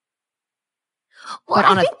 Well,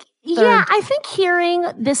 I think hearing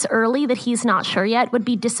this early that he's not sure yet would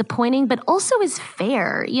be disappointing, but also is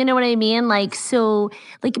fair. You know what I mean? Like, so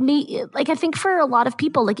like me, like I think for a lot of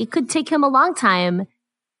people, like it could take him a long time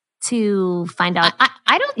to find out.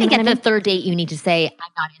 I don't think at the third date you need to say,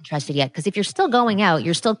 I'm not interested yet. Because if you're still going out,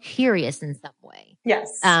 you're still curious in some way.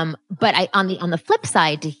 Yes. But on the flip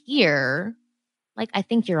side, to hear, like, I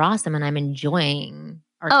think you're awesome and I'm enjoying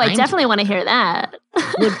our time. I definitely want to hear that.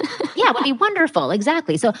 Would be wonderful.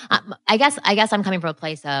 Exactly. So I guess I'm coming from a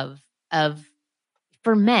place of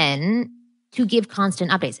for men to give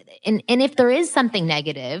constant updates. And if there is something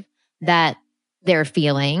negative that they're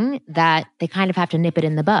feeling, that they kind of have to nip it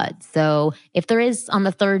in the bud. So if there is on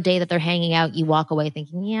the third day that they're hanging out, you walk away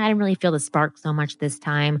thinking, I didn't really feel the spark so much this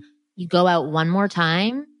time. You go out one more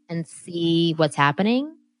time and see what's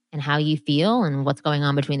happening and how you feel and what's going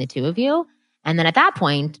on between the two of you. And then at that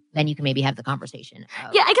point, then you can maybe have the conversation.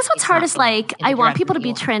 Yeah, I guess what's hard is like, I want people to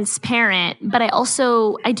be transparent, but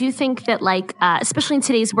I do think that like, especially in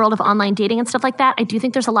today's world of online dating and stuff like that, I do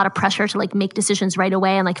think there's a lot of pressure to like make decisions right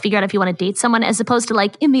away and like figure out if you want to date someone, as opposed to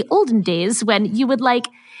like in the olden days when you would like,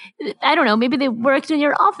 I don't know, maybe they worked in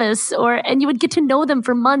your office and you would get to know them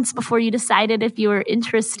for months before you decided if you were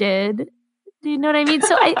interested. Do you know what I mean?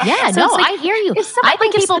 So I hear you. I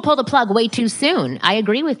think people pull the plug way too soon. I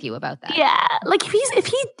agree with you about that. Yeah. Like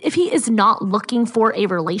if he is not looking for a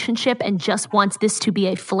relationship and just wants this to be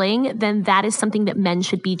a fling, then that is something that men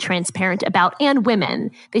should be transparent about, and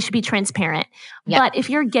women. They should be transparent. Yep. But if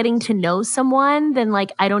you're getting to know someone, then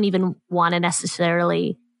like I don't even want to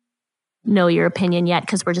necessarily know your opinion yet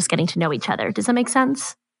because we're just getting to know each other. Does that make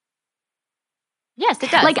sense? Yes,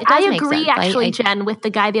 it does. Like, it does I agree, actually, Jen, with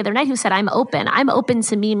the guy the other night who said, I'm open. I'm open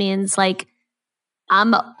to me means like,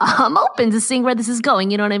 I'm open to seeing where this is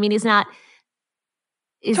going. You know what I mean? He's not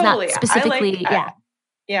specifically,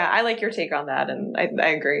 Yeah, I like your take on that. And I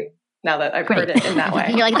agree now that I've heard it in that way.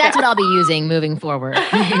 You're like, that's what I'll be using moving forward. Do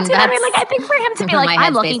you know what I mean? Like, I think for him to be like,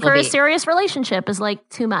 I'm looking for a serious relationship is like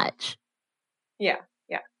too much. Yeah.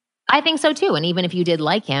 I think so too. And even if you did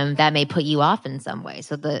like him, that may put you off in some way.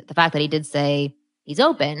 So the fact that he did say he's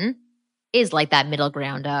open is like that middle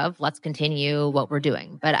ground of let's continue what we're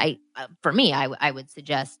doing. But for me, I would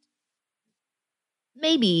suggest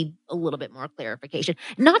maybe a little bit more clarification,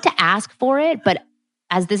 not to ask for it, but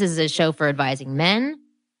as this is a show for advising men,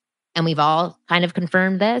 and we've all kind of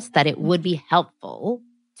confirmed this, that it would be helpful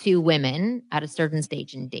to women at a certain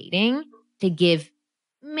stage in dating to give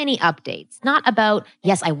many updates, not about,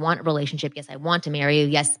 yes, I want a relationship. Yes, I want to marry you.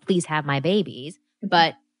 Yes, please have my babies.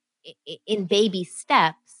 But in baby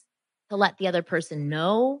steps to let the other person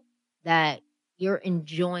know that you're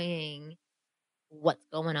enjoying what's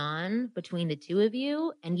going on between the two of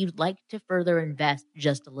you and you'd like to further invest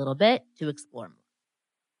just a little bit to explore more.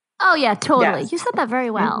 Oh yeah, totally. Yes. You said that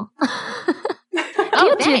very well.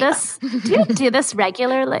 Thanks. Do you do this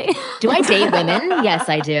regularly? Do I date women? Yes,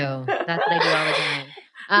 I do. That's what I do all the time.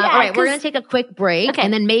 All right, we're going to take a quick break,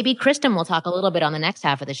 and then maybe Kristen will talk a little bit on the next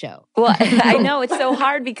half of the show. Well, I know it's so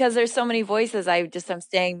hard because there's so many voices. I'm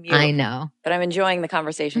staying mute. I know. But I'm enjoying the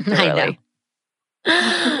conversation thoroughly. I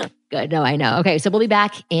know. Good. No, I know. Okay, so we'll be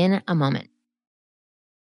back in a moment.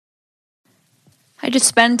 I just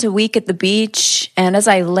spent a week at the beach, and as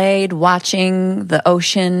I laid watching the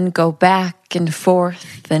ocean go back and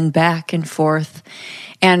forth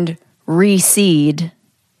and recede,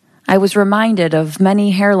 I was reminded of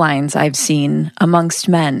many hairlines I've seen amongst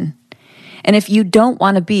men. And if you don't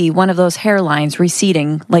want to be one of those hairlines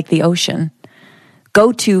receding like the ocean,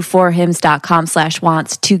 go to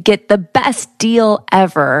forhims.com/wants to get the best deal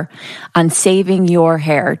ever on saving your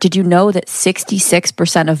hair. Did you know that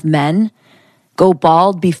 66% of men go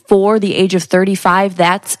bald before the age of 35?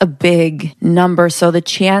 That's a big number. So the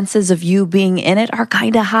chances of you being in it are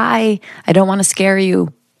kind of high. I don't want to scare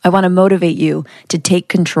you. I want to motivate you to take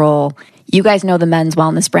control. You guys know the men's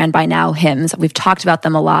wellness brand by now, Hims. We've talked about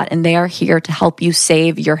them a lot, and they are here to help you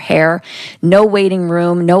save your hair. No waiting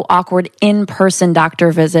room, no awkward in-person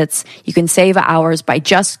doctor visits. You can save hours by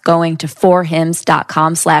just going to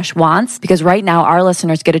forhims.com/wants, because right now our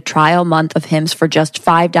listeners get a trial month of Hims for just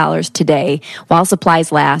 $5 today while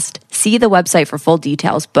supplies last. See the website for full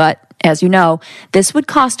details, but as you know, this would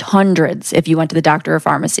cost hundreds if you went to the doctor or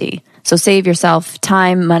pharmacy. So save yourself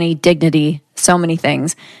time, money, dignity, so many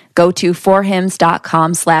things. Go to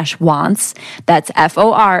forhims.com/wants. That's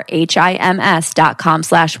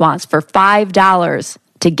forhims.com/wants for $5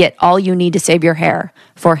 to get all you need to save your hair.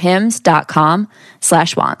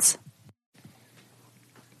 forhims.com/wants.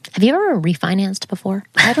 Have you ever refinanced before?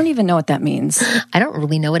 I don't even know what that means. I don't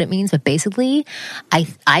really know what it means, but basically,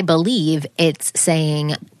 I believe it's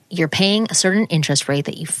saying you're paying a certain interest rate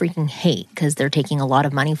that you freaking hate because they're taking a lot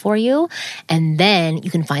of money for you, and then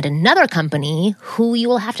you can find another company who you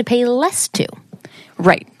will have to pay less to.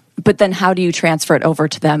 Right. But then how do you transfer it over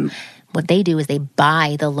to them? What they do is they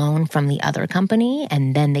buy the loan from the other company,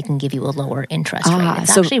 and then they can give you a lower interest rate.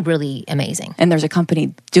 It's actually really amazing. And there's a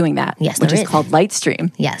company doing that, yes, which is called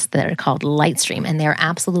Lightstream. Yes, they're called Lightstream, and they're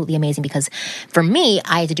absolutely amazing because for me,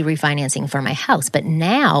 I had to do refinancing for my house, but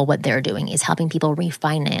now what they're doing is helping people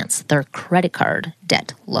refinance their credit card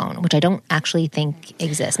debt loan, which I don't actually think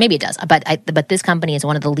exists. Maybe it does, but this company is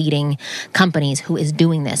one of the leading companies who is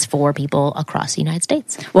doing this for people across the United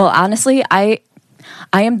States. Well, honestly, I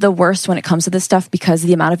am the worst when it comes to this stuff because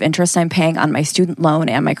the amount of interest I'm paying on my student loan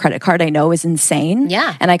and my credit card I know is insane.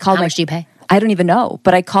 Yeah. And I called How much do you pay? I don't even know,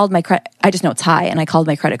 but I called my I just know it's high, and I called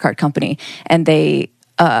my credit card company, and they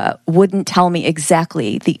wouldn't tell me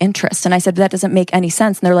exactly the interest. And I said, that doesn't make any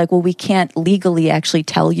sense. And they're like, well, we can't legally actually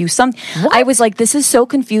tell you some. What? I was like, this is so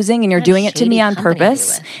confusing, and you're doing it to me on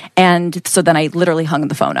purpose. And so then I literally hung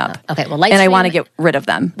the phone up. Okay, well, and I want to get rid of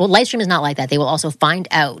them. Well, Lightstream is not like that. They will also find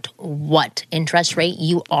out what interest rate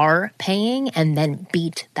you are paying and then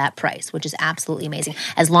beat that price, which is absolutely amazing.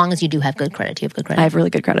 As long as you do have good credit. Do you have good credit? I have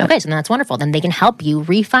really good credit. Okay, so that's wonderful. Then they can help you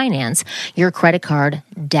refinance your credit card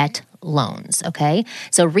debt loans, okay?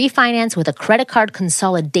 So refinance with a credit card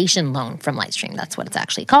consolidation loan from Lightstream. That's what it's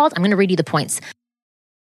actually called. I'm going to read you the points.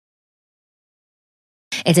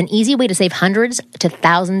 It's an easy way to save hundreds to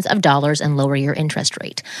thousands of dollars and lower your interest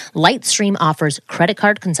rate. Lightstream offers credit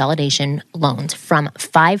card consolidation loans from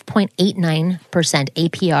 5.89%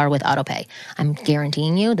 APR with autopay. I'm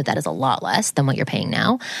guaranteeing you that is a lot less than what you're paying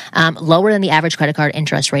now. Lower than the average credit card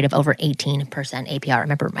interest rate of over 18% APR.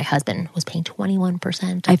 Remember, my husband was paying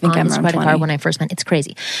 21% on his credit card when I first met. It's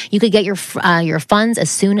crazy. You could get your funds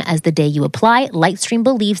as soon as the day you apply. Lightstream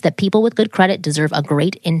believes that people with good credit deserve a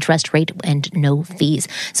great interest rate and no fees.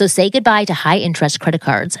 So say goodbye to high interest credit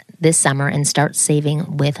cards this summer and start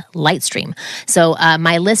saving with Lightstream. So our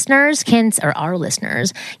listeners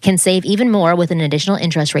can save even more with an additional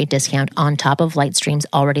interest rate discount on top of Lightstream's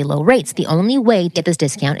already low rates. The only way to get this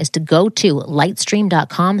discount is to go to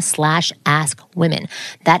lightstream.com/askwomen.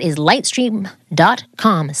 That is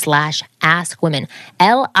lightstream.com/askwomen.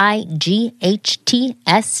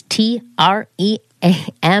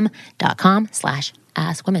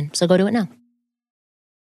 lightstream.com/askwomen. So go do it now.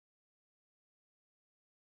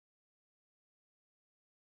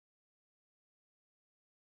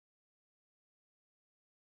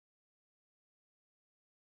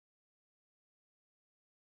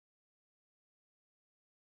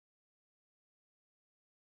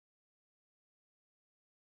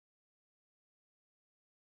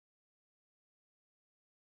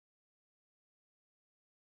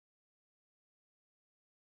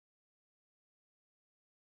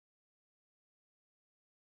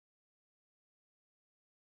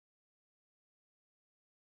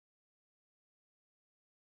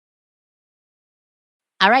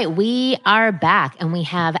 All right, we are back and we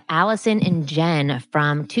have Allison and Jen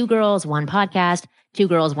from Two Girls, One Podcast, Two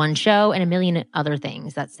Girls, One Show, and a million other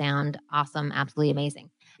things that sound awesome, absolutely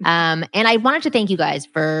amazing. And I wanted to thank you guys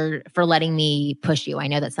for letting me push you. I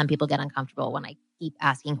know that some people get uncomfortable when I keep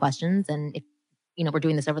asking questions, and if we're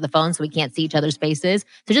doing this over the phone, so we can't see each other's faces.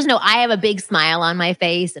 So just know I have a big smile on my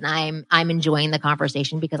face, and I'm enjoying the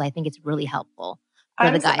conversation because I think it's really helpful for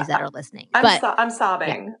the guys that are listening. I'm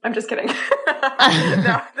sobbing. Yeah. I'm just kidding. No,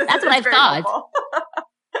 that's what I thought.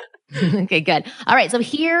 Okay, good. All right. So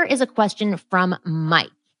here is a question from Mike.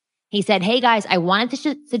 He said, hey guys, I wanted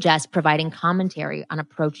to suggest providing commentary on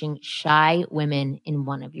approaching shy women in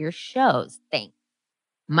one of your shows. Thanks,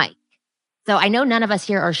 Mike. So I know none of us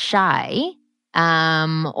here are shy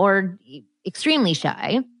or extremely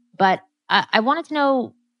shy, but I wanted to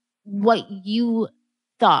know what you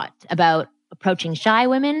thought about approaching shy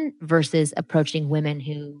women versus approaching women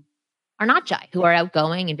who are not shy, who are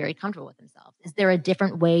outgoing and very comfortable with themselves. Is there a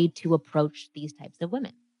different way to approach these types of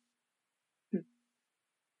women?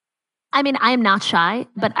 I mean, I am not shy,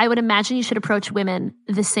 but I would imagine you should approach women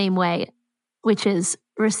the same way, which is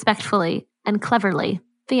respectfully and cleverly.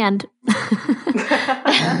 The end.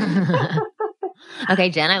 Okay,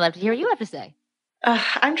 Jen, I'd love to hear what you have to say.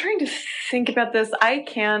 I'm trying to think about this. I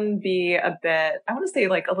can be a bit, I want to say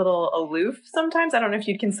like a little aloof sometimes. I don't know if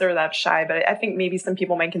you'd consider that shy, but I think maybe some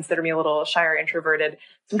people might consider me a little shy or introverted.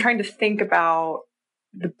 So I'm trying to think about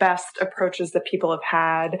the best approaches that people have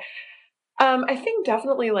had. I think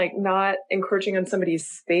definitely like not encroaching on somebody's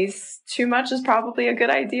space too much is probably a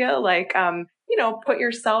good idea. Like, put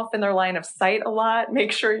yourself in their line of sight a lot,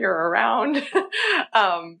 make sure you're around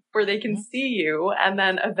where they can see you, and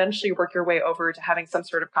then eventually work your way over to having some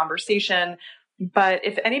sort of conversation. But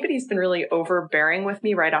if anybody's been really overbearing with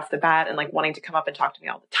me right off the bat and like wanting to come up and talk to me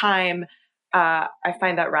all the time, I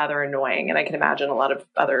find that rather annoying. And I can imagine a lot of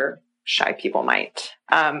other shy people might.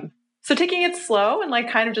 So taking it slow and like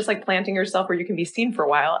kind of just like planting yourself where you can be seen for a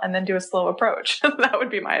while and then do a slow approach. That would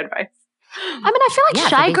be my advice. I mean, I feel like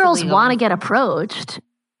shy girls want to get approached.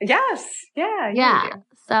 Yes. Yeah. Yeah.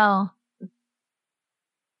 So.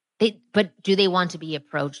 But do they want to be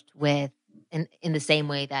approached with in the same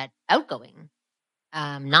way that outgoing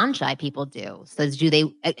non-shy people do? So do they,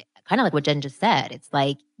 kind of like what Jen just said, it's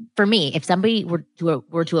like, for me, if somebody were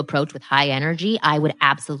to approach with high energy, I would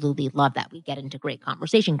absolutely love that. We get into great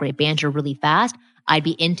conversation, great banter really fast. I'd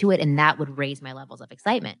be into it and that would raise my levels of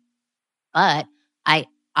excitement. But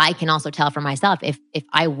I can also tell for myself, if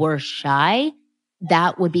I were shy,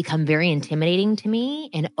 that would become very intimidating to me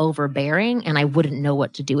and overbearing, and I wouldn't know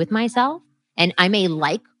what to do with myself. And I may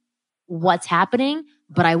like what's happening,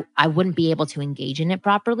 but I wouldn't be able to engage in it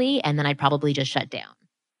properly, and then I'd probably just shut down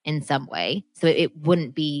in some way. So it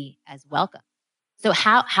wouldn't be as welcome. So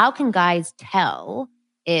how can guys tell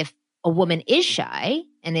if a woman is shy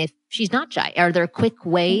and if she's not shy? Are there quick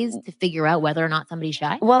ways to figure out whether or not somebody's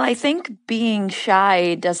shy? Well, I think being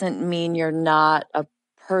shy doesn't mean you're not a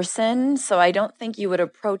person. So I don't think you would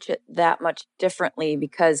approach it that much differently,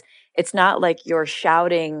 because it's not like you're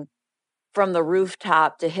shouting from the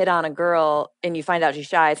rooftop to hit on a girl and you find out she's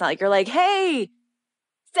shy. It's not like you're like, hey,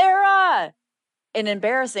 Sarah, and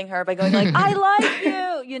embarrassing her by going like, I like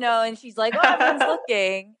you, and she's like, oh, everyone's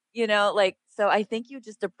looking, like, so I think you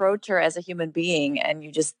just approach her as a human being and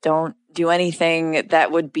you just don't do anything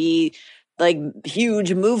that would be like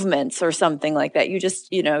huge movements or something like that. You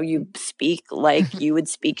just, you speak like you would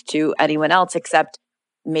speak to anyone else, except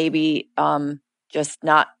maybe just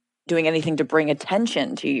not doing anything to bring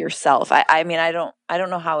attention to yourself. I mean, I don't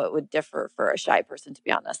know how it would differ for a shy person, to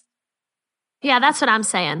be honest. Yeah, that's what I'm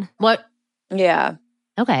saying. What? Yeah.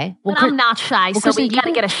 Okay. Well, I'm not shy, so we got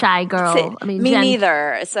to get a shy girl. I mean, me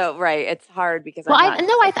neither. So, right, it's hard because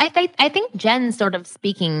I think Jen's sort of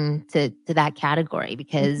speaking to that category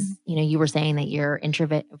because you were saying that you're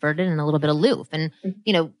introverted and a little bit aloof, and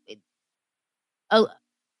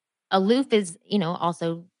aloof is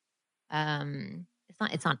also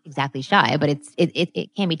it's not exactly shy, but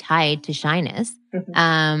it can be tied to shyness.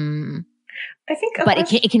 I think,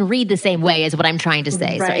 but it can read the same way as what I'm trying to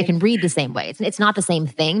say. Right. So it can read the same way. It's not the same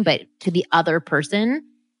thing, but to the other person,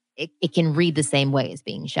 it can read the same way as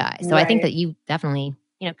being shy. So I think that you definitely,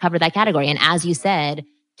 cover that category. And as you said,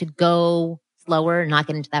 to go slower, not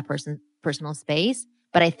get into that person's personal space.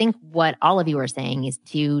 But I think what all of you are saying is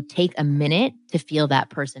to take a minute to feel that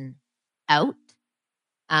person out.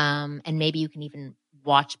 And maybe you can even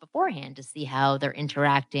watch beforehand to see how they're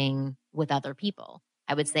interacting with other people.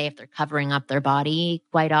 I would say if they're covering up their body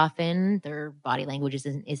quite often, their body language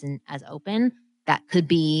isn't as open, that could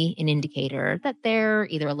be an indicator that they're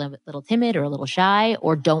either a little timid or a little shy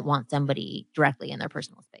or don't want somebody directly in their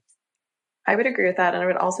personal space. I would agree with that. And I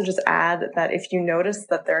would also just add that if you notice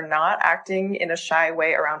that they're not acting in a shy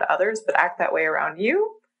way around others, but act that way around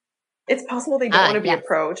you, it's possible they don't want to be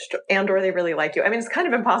approached and or they really like you. I mean, it's kind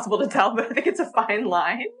of impossible to tell, but I think it's a fine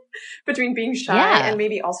line between being shy and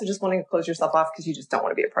maybe also just wanting to close yourself off because you just don't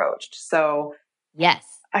want to be approached. So yes,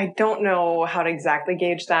 I don't know how to exactly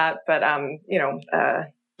gauge that, but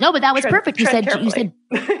no, but that was perfect. You said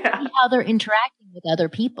how they're interacting with other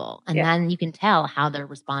people, and then you can tell how they're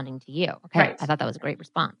responding to you. Okay, right. I thought that was a great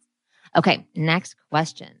response. Okay, next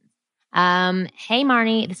question. Hey,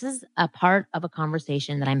 Marnie, this is a part of a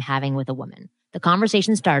conversation that I'm having with a woman. The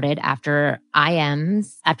conversation started after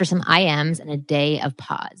some IMs and a day of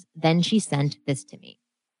pause. Then she sent this to me.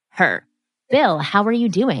 Her, Bill, how are you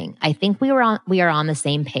doing? I think we are on the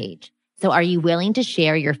same page. So are you willing to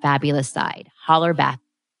share your fabulous side? Holler back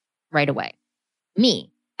right away.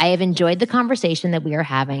 Me, I have enjoyed the conversation that we are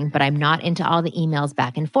having, but I'm not into all the emails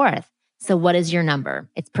back and forth. So what is your number?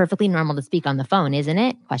 It's perfectly normal to speak on the phone, isn't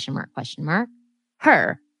it? ?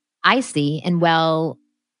 Her, I see. And well,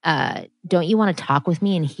 don't you want to talk with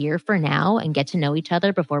me in here for now and get to know each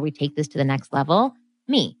other before we take this to the next level?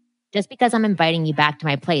 Me, just because I'm inviting you back to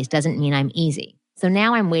my place doesn't mean I'm easy. So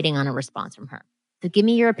now I'm waiting on a response from her. So give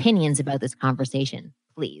me your opinions about this conversation,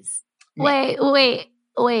 please. Nick. Wait.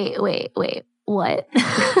 What?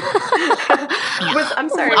 I'm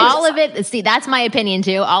sorry. All of it, see, that's my opinion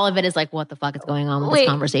too. All of it is like, what the fuck is going on with this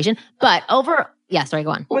conversation? But sorry,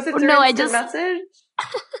 go on. Was it through instant message?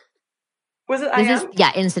 Was it IM?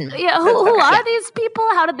 Instant. Yeah, who are these people?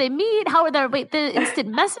 How did they meet? How are the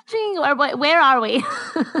instant messaging? Or where are we?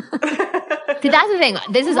 See, that's the thing.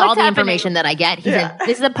 This is all the information that I get. He said,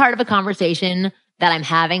 this is a part of a conversation that I'm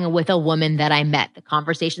having with a woman that I met. The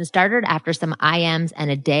conversation started after some IMs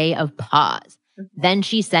and a day of pause. Then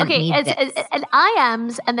she sent me this. An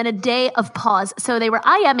IMs and then a day of pause. So they were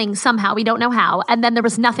IMing somehow. We don't know how. And then there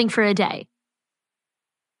was nothing for a day.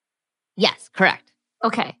 Yes, correct.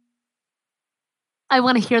 Okay. I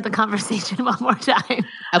want to hear the conversation one more time.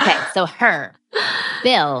 Okay, so her,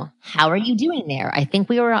 Bill, how are you doing there? I think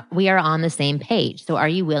we are on the same page. So are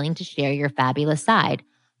you willing to share your fabulous side?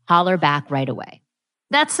 Holler back right away.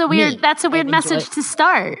 That's a weird message to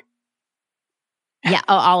start. Yeah,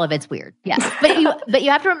 all of it's weird. Yes. But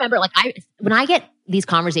you have to remember, like when I get these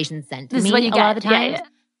conversations sent to me a lot of the times,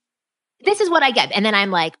 this is what I get. And then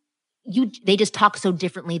I'm like, they just talk so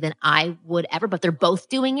differently than I would ever, but they're both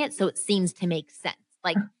doing it. So it seems to make sense.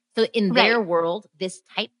 Like, so in their world, this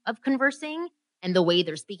type of conversing and the way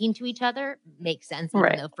they're speaking to each other makes sense.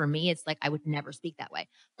 Even though for me, it's like, I would never speak that way.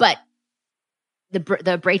 But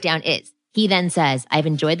the breakdown is, he then says, I've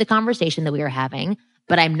enjoyed the conversation that we were having,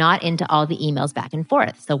 but I'm not into all the emails back and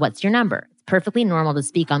forth. So what's your number? It's perfectly normal to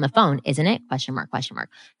speak on the phone, isn't it? ?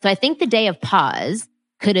 So I think the day of pause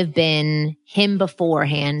could have been him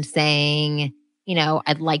beforehand saying,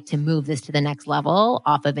 I'd like to move this to the next level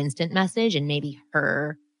off of instant message, and maybe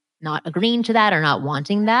her not agreeing to that or not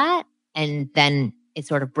wanting that. And then it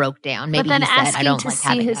sort of broke down. Maybe but then he said, I don't to like see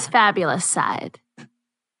having his fabulous side.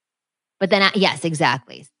 But then, yes,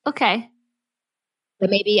 exactly. Okay. But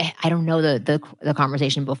maybe I don't know the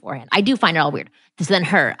conversation beforehand. I do find it all weird. So then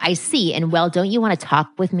her, I see. And well, don't you want to talk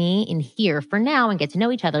with me in here for now and get to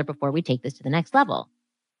know each other before we take this to the next level?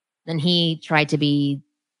 Then he tried to be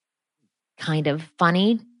kind of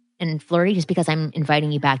funny and flirty. Just because I'm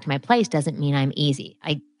inviting you back to my place doesn't mean I'm easy.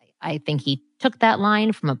 I think he took that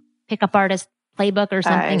line from a pickup artist playbook or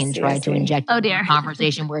something and tried to inject a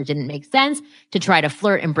conversation where it didn't make sense to try to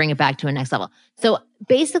flirt and bring it back to a next level. So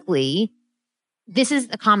basically, this is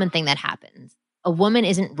a common thing that happens. A woman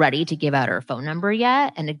isn't ready to give out her phone number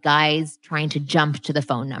yet, and a guy's trying to jump to the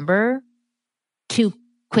phone number too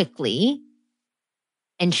quickly,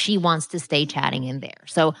 and she wants to stay chatting in there.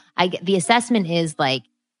 So the assessment is like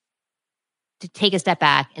to take a step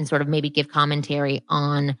back and sort of maybe give commentary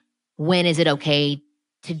on when is it okay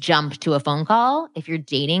to jump to a phone call if you're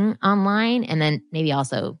dating online, and then maybe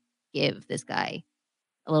also give this guy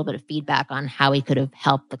a little bit of feedback on how he could have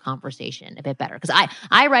helped the conversation a bit better. Because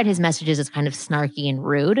I read his messages as kind of snarky and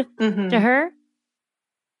rude to her.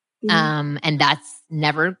 And that's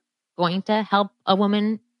never going to help a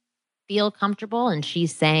woman feel comfortable. And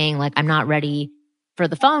she's saying, like, I'm not ready for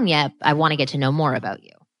the phone yet. I want to get to know more about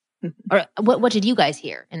you. Or what did you guys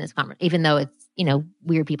hear in this conversation? Even though it's,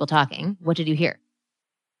 weird people talking, what did you hear?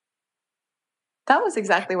 That was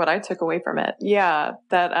exactly what I took away from it. Yeah,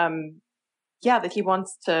 that that he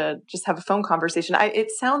wants to just have a phone conversation.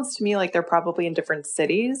 It sounds to me like they're probably in different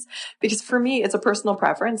cities, because for me, it's a personal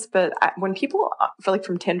preference. But when people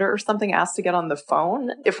from Tinder or something ask to get on the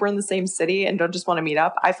phone, if we're in the same city and don't just want to meet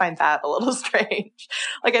up, I find that a little strange.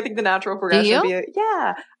 Like, I think the natural progression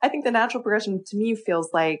I think the natural progression to me feels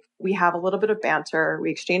like we have a little bit of banter,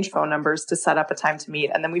 we exchange phone numbers to set up a time to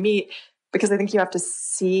meet, and then we meet, because I think you have to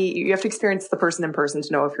experience the person in person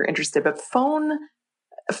to know if you're interested. But phone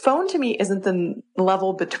to me isn't the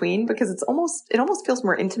level between, because it almost feels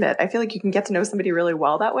more intimate. I feel like you can get to know somebody really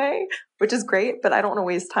well that way, which is great, but I don't want to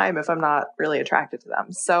waste time if I'm not really attracted to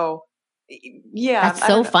them. So yeah. That's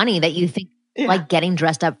so funny that you think like getting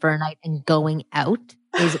dressed up for a night and going out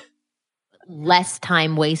is less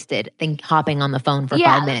time wasted than hopping on the phone for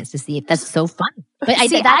 5 minutes to see if that's so fun. But I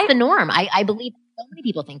think that's the norm. I believe so many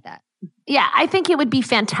people think that. Yeah, I think it would be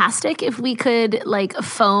fantastic if we could like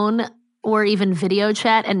phone or even video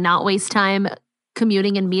chat and not waste time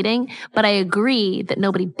commuting and meeting. But I agree that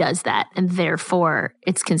nobody does that, and therefore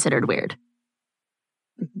it's considered weird.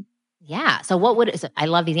 Yeah. So I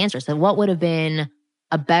love these answers. So what would have been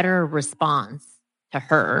a better response to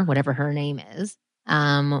her, whatever her name is,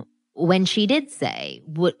 when she did say,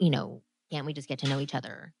 can't we just get to know each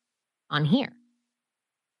other on here?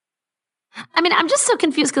 I mean, I'm just so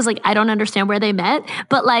confused because, like, I don't understand where they met.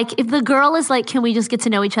 But, like, if the girl is like, can we just get to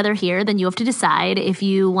know each other here? Then you have to decide if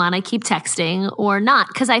you want to keep texting or not.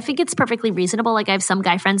 Because I think it's perfectly reasonable. Like, I have some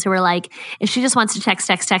guy friends who are like, if she just wants to text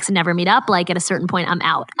and never meet up, like, at a certain point, I'm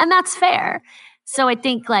out. And that's fair. So I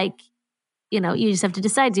think, like, you just have to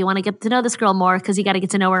decide, do you want to get to know this girl more? Because you got to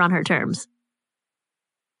get to know her on her terms.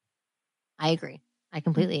 I agree. I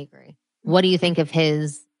completely agree. What do you think of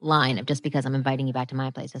his line of just because I'm inviting you back to my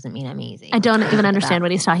place doesn't mean I'm easy? I don't even understand what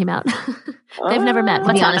he's talking about. They've never met.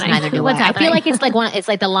 To be honest, neither do I. I feel like it's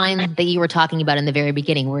like the line that you were talking about in the very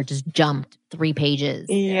beginning where it just jumped 3 pages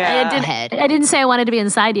ahead. I didn't say I wanted to be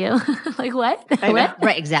inside you. Like what? What?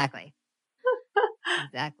 Right, exactly.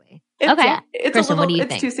 Exactly. Okay. Kristen, what do you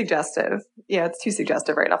think? It's too suggestive. Yeah, it's too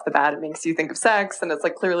suggestive right off the bat. It makes you think of sex, and it's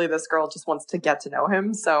like clearly this girl just wants to get to know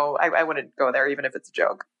him. So I wouldn't go there even if it's a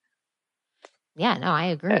joke. Yeah, no, I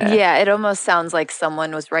agree. Yeah, it almost sounds like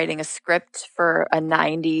someone was writing a script for a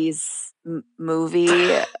 90s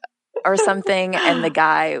movie or something, and the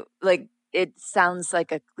guy, like, it sounds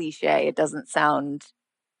like a cliche. It doesn't sound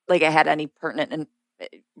like it had any pertinent and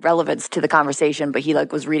relevance to the conversation, but he,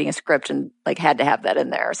 like, was reading a script and, like, had to have that in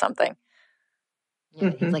there or something.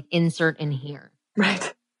 Yeah, he's like, insert in here.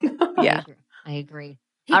 Right. Yeah. I agree.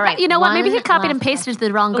 All right. You know what? Maybe he copied and pasted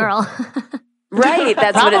the wrong girl. Right,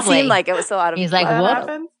 that's what it seemed like. It was so out of. He's like, what?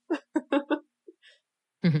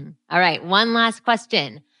 All right, one last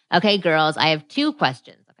question. Okay, girls, I have 2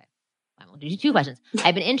 questions. Okay, fine, we'll do 2 questions.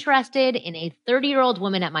 I've been interested in a 30-year-old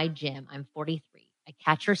woman at my gym. I'm 43. I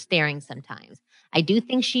catch her staring sometimes. I do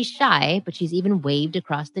think she's shy, but she's even waved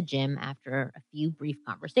across the gym after a few brief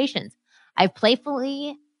conversations. I've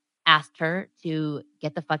playfully asked her to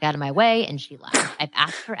get the fuck out of my way, and she left. I've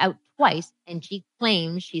asked her out twice, and she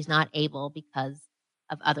claims she's not able because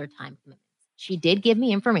of other time commitments. She did give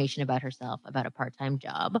me information about herself, about a part-time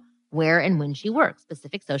job, where and when she works,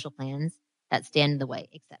 specific social plans that stand in the way,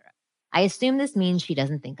 etc. I assume this means she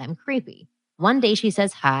doesn't think I'm creepy. One day she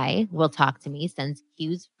says hi, will talk to me, sends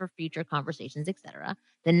cues for future conversations, etc.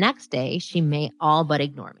 The next day, she may all but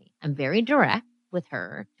ignore me. I'm very direct with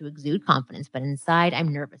her to exude confidence, but inside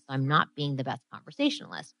I'm nervous, so I'm not being the best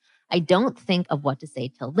conversationalist. I don't think of what to say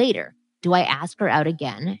till later. Do I ask her out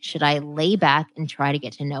again? Should I lay back and try to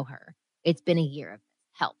get to know her? It's been a year of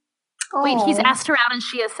help. Wait, he's asked her out and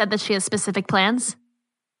she has said that she has specific plans?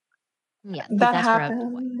 Yeah, that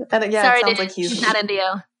happened. And Sorry, it sounds like she's not into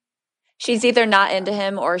you. She's either not into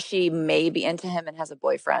him or she may be into him and has a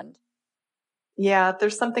boyfriend. Yeah,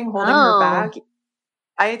 there's something holding her back.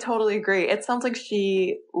 I totally agree. It sounds like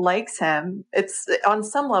she likes him. It's on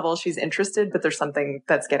some level she's interested, but there's something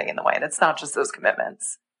that's getting in the way, and it's not just those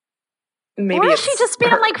commitments. Maybe or is she just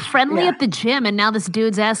being like friendly at the gym, and now this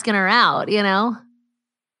dude's asking her out?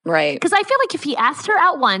 Right? Because I feel like if he asked her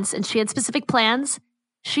out once and she had specific plans,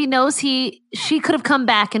 she knows she could have come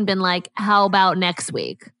back and been like, "How about next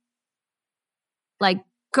week?" Like,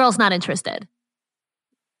 girl's not interested.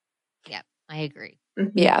 Yeah, I agree.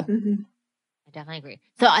 Mm-hmm. Yeah. Mm-hmm. I definitely agree.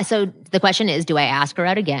 So the question is, do I ask her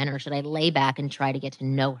out again or should I lay back and try to get to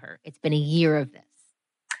know her? It's been a year of this.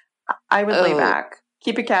 I would lay back.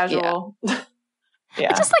 Keep it casual. Yeah.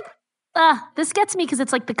 It's just like, this gets me because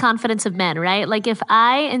it's like the confidence of men, right? Like if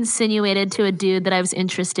I insinuated to a dude that I was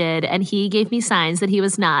interested and he gave me signs that he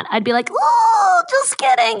was not, I'd be like, oh, just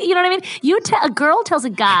kidding. You know what I mean? A girl tells a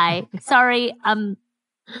guy, sorry, I'm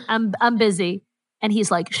I'm busy. And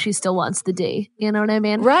he's like, she still wants the D. You know what I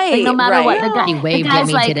mean? Right. Like, no matter what, He waved the guy's at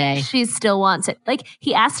me like, today. She still wants it. Like,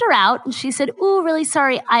 he asked her out and she said, ooh, really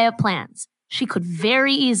sorry, I have plans. She could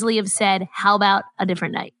very easily have said, how about a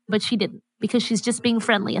different night? But she didn't, because she's just being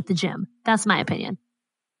friendly at the gym. That's my opinion.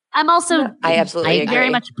 I'm also I absolutely agree. Very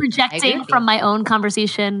much projecting from my own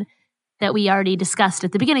conversation that we already discussed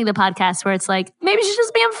at the beginning of the podcast, where it's like, maybe she's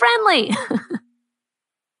just being friendly.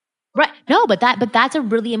 Right. No, but that's a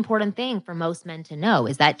really important thing for most men to know,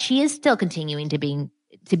 is that she is still continuing to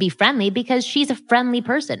be friendly because she's a friendly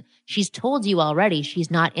person. She's told you already she's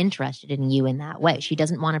not interested in you in that way. She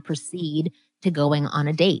doesn't want to proceed to going on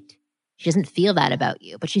a date. She doesn't feel that about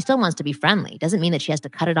you, but she still wants to be friendly. Doesn't mean that she has to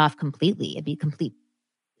cut it off completely and be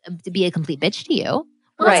a complete bitch to you.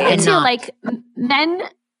 Well, right. And too, like, men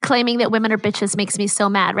claiming that women are bitches makes me so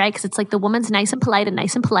mad, right? Because it's like the woman's nice and polite.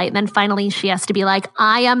 And then finally she has to be like,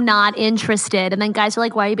 I am not interested. And then guys are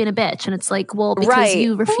like, why are you being a bitch? And it's like, well, because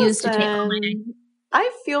you refuse to take money.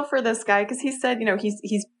 I feel for this guy because he said,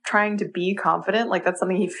 he's trying to be confident. Like, that's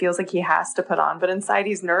something he feels like he has to put on. But inside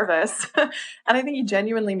he's nervous. And I think he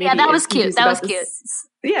genuinely maybe that was cute. That was cute.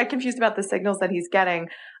 Confused about the signals that he's getting.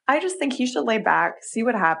 I just think he should lay back, see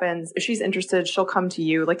what happens. If she's interested, she'll come to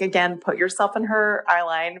you. Like, again, put yourself in her eye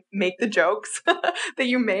line, make the jokes that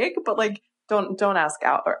you make, but like, don't ask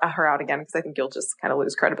her out again, because I think you'll just kind of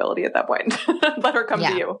lose credibility at that point. Let her come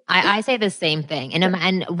to you. I say the same thing.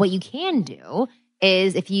 And what you can do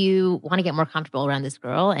is, if you want to get more comfortable around this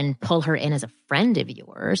girl and pull her in as a friend of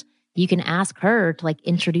yours, you can ask her to like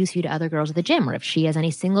introduce you to other girls at the gym, or if she has any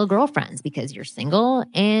single girlfriends, because you're single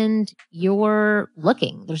and you're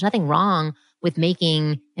looking. There's nothing wrong with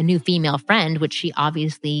making a new female friend, which she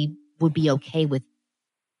obviously would be okay with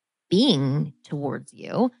being towards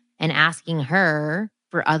you, and asking her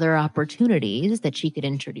for other opportunities that she could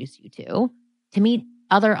introduce you to meet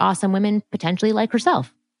other awesome women, potentially like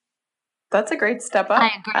herself. That's a great step up.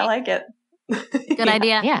 I agree. I like it. Good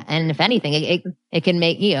idea. Yeah. And if anything, it can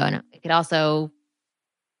make it could also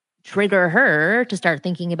trigger her to start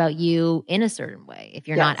thinking about you in a certain way. If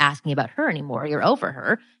you're not asking about her anymore, you're over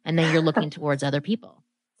her, and then you're looking towards other people.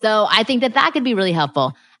 So I think that could be really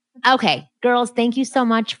helpful. Okay, girls, thank you so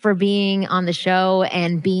much for being on the show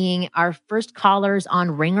and being our first callers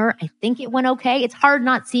on Ringer. I think it went okay. It's hard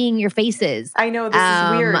not seeing your faces. I know, this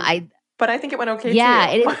is weird. But I think it went okay too.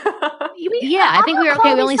 I think we were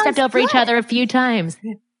okay. We only stepped over each other a few times.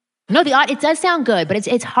 No, it does sound good, but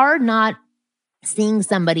it's hard not seeing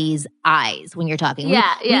somebody's eyes when you're talking.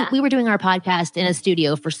 We were doing our podcast in a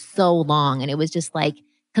studio for so long, and it was just like,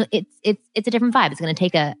 it's a different vibe. It's going to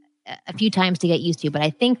take a few times to get used to, but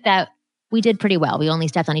I think that we did pretty well. We only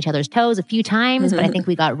stepped on each other's toes a few times, but I think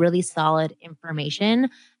we got really solid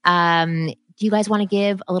information. Do you guys want to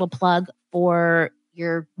give a little plug for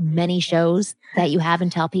your many shows that you have and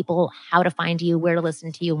tell people how to find you, where to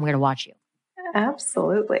listen to you, and where to watch you?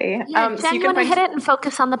 Absolutely. Jen, so you want to hit it and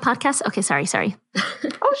focus on the podcast? Okay, sorry.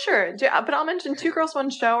 Oh, sure. But I'll mention Two Girls, One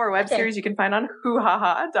Show, our web series you can find on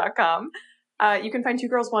hoohaha.com. You can find Two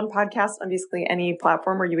Girls, One Podcast on basically any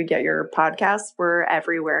platform where you would get your podcasts. We're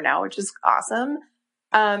everywhere now, which is awesome.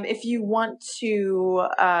 If you want to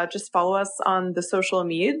just follow us on the social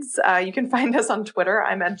medias, you can find us on Twitter.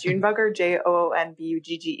 I'm at Junebugger,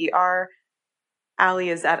 JOONBUGGER. Allie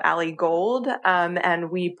is at Allie Gold.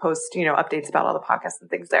 And we post, updates about all the podcasts and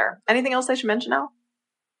things there. Anything else I should mention now?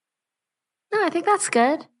 No, I think that's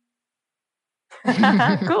good.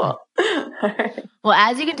 Cool. Well,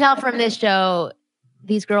 as you can tell from this show,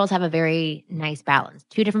 these girls have a very nice balance.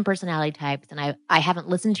 Two different personality types. And I haven't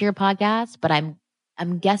listened to your podcast, but I'm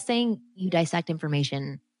guessing you dissect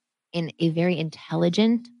information in a very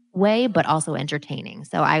intelligent way, but also entertaining.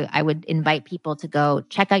 So I would invite people to go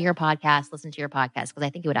check out your podcast, listen to your podcast, because I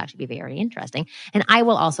think it would actually be very interesting. And I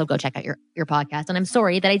will also go check out your podcast. And I'm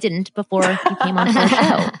sorry that I didn't before you came on the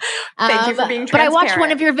show. Thank you for being transparent. But I watched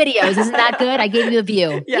one of your videos. Isn't that good? I gave you a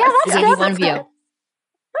view. Yes. I gave you one view.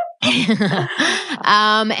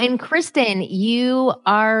 And Kristen, you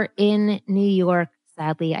are in New York.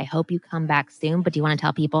 Sadly, I hope you come back soon. But do you want to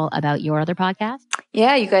tell people about your other podcast?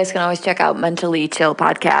 Yeah, you guys can always check out Mentally Chill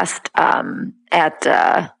Podcast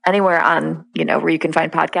at anywhere on, where you can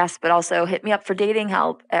find podcasts, but also hit me up for dating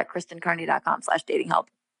help at KristenCarney.com/dating help.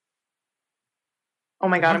 Oh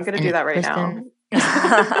my God, I'm going to do that right now.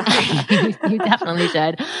 You definitely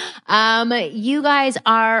should. You guys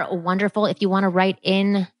are wonderful. If you want to write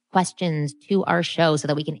in questions to our show so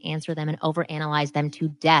that we can answer them and overanalyze them to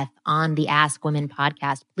death on the Ask Women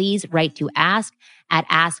podcast, please write to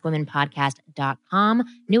ask@askwomenpodcast.com.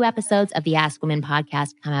 New episodes of the Ask Women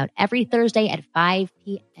podcast come out every Thursday at 5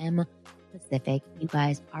 p.m. Pacific. You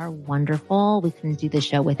guys are wonderful. We couldn't do the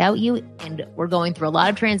show without you. And we're going through a lot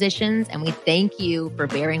of transitions. And we thank you for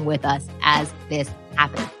bearing with us as this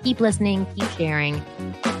happens. Keep listening, keep sharing,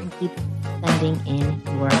 and keep sending in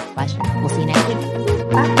your questions. We'll see you next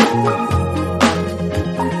week. Bye.